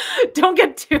 Don't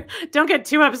get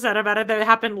too upset about it. That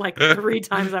happened like 3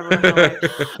 times ever in my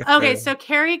life. Okay, so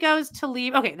Carrie goes to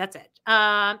leave. Okay, that's it.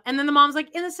 And then the mom's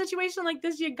like, in a situation like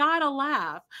this, you gotta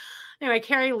laugh. Anyway,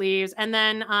 Carrie leaves, and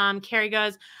then Carrie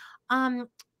goes,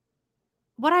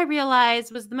 what I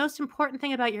realized was the most important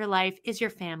thing about your life is your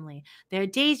family. There are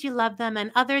days you love them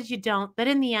and others you don't, but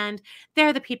in the end,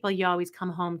 they're the people you always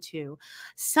come home to.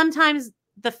 Sometimes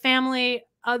the family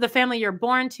you're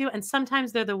born to, and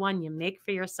sometimes they're the one you make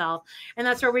for yourself. And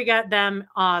that's where we get them,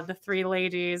 the 3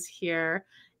 ladies here,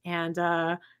 and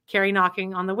Carrie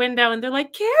knocking on the window, and they're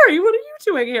like, Carrie, what are you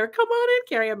doing here? Come on in,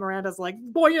 Carrie. And Miranda's like,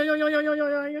 boy,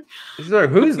 she's like,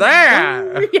 who's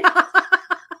there? Yeah.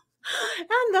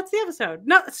 And that's the episode.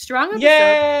 No, strong episode.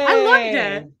 Yay! I loved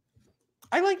it.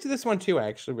 I liked this one too. I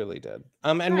actually really did.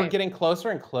 And we're getting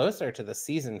closer and closer to the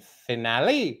season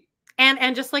finale.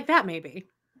 And just like that, maybe.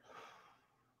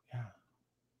 Yeah.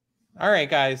 All right,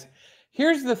 guys.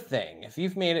 Here's the thing. If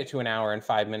you've made it to an hour and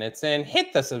 5 minutes in,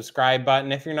 hit the subscribe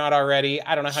button if you're not already.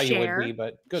 I don't know how you would be,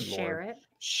 but good Lord.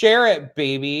 Share it,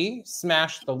 baby.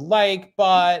 Smash the like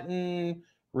button.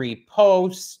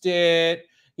 Repost it.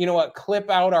 You know what? Clip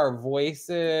out our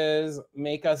voices.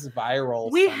 Make us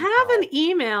viral. We have an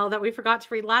email that we forgot to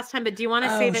read last time, but do you want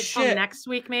to save it till next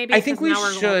week, maybe? I think we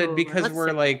should, because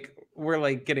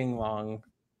we're getting long.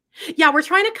 Yeah, we're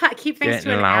trying to keep things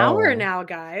to an hour now,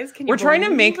 guys. We're trying to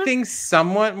make things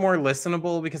somewhat more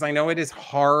listenable, because I know it is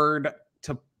hard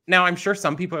to. Now, I'm sure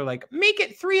some people are like, make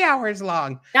it 3 hours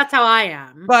long. That's how I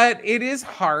am. But it is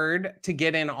hard to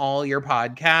get in all your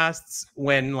podcasts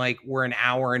when we're an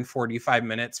hour and 45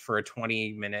 minutes for a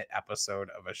 20-minute episode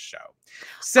of a show.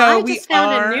 So I just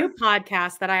found a new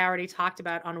podcast that I already talked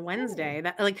about on Wednesday.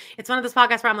 That it's one of those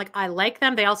podcasts where I'm like, I like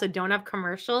them. They also don't have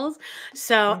commercials.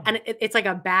 So, and it's like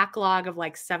a backlog of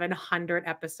 700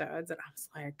 episodes. And I was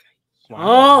like,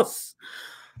 yes.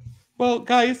 Well,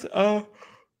 guys, oh,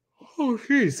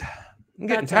 jeez. I'm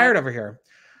getting tired over here.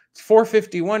 It's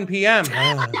 4:51 p.m.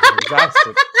 I'm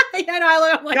exhausted.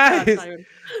 Guys,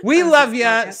 we love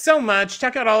you so much.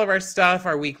 Check out all of our stuff,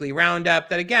 our weekly roundup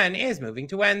that, again, is moving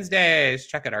to Wednesdays.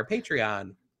 Check out our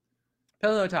Patreon.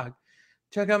 Pillow Talk.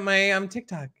 Check out my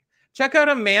TikTok. Check out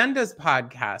Amanda's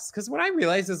podcast, because what I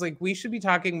realized is we should be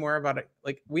talking more about it.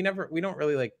 We don't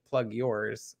really plug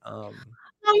yours. Oh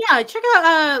yeah, check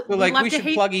out we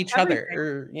should plug each other,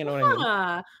 or you know what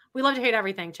I mean. We love to hate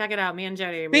everything. Check it out. Me and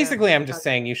Jody. Basically, I'm just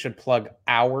saying you should plug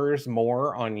ours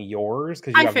more on yours,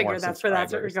 because I figured that's where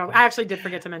we're going. I actually did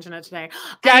forget to mention it today.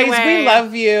 Guys, we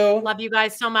love you. Love you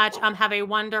guys so much. Have a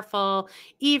wonderful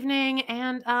evening,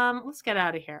 and let's get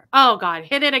out of here. Oh God,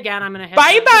 hit it again. I'm gonna hit.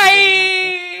 Bye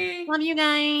bye. Love you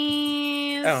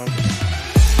guys. Oh.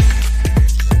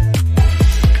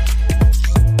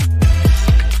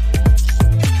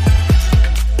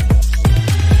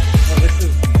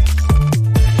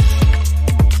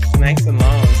 Nice and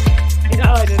long. I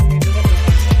know, I didn't mean to.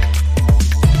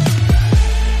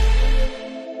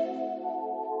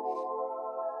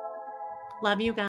 Love you guys.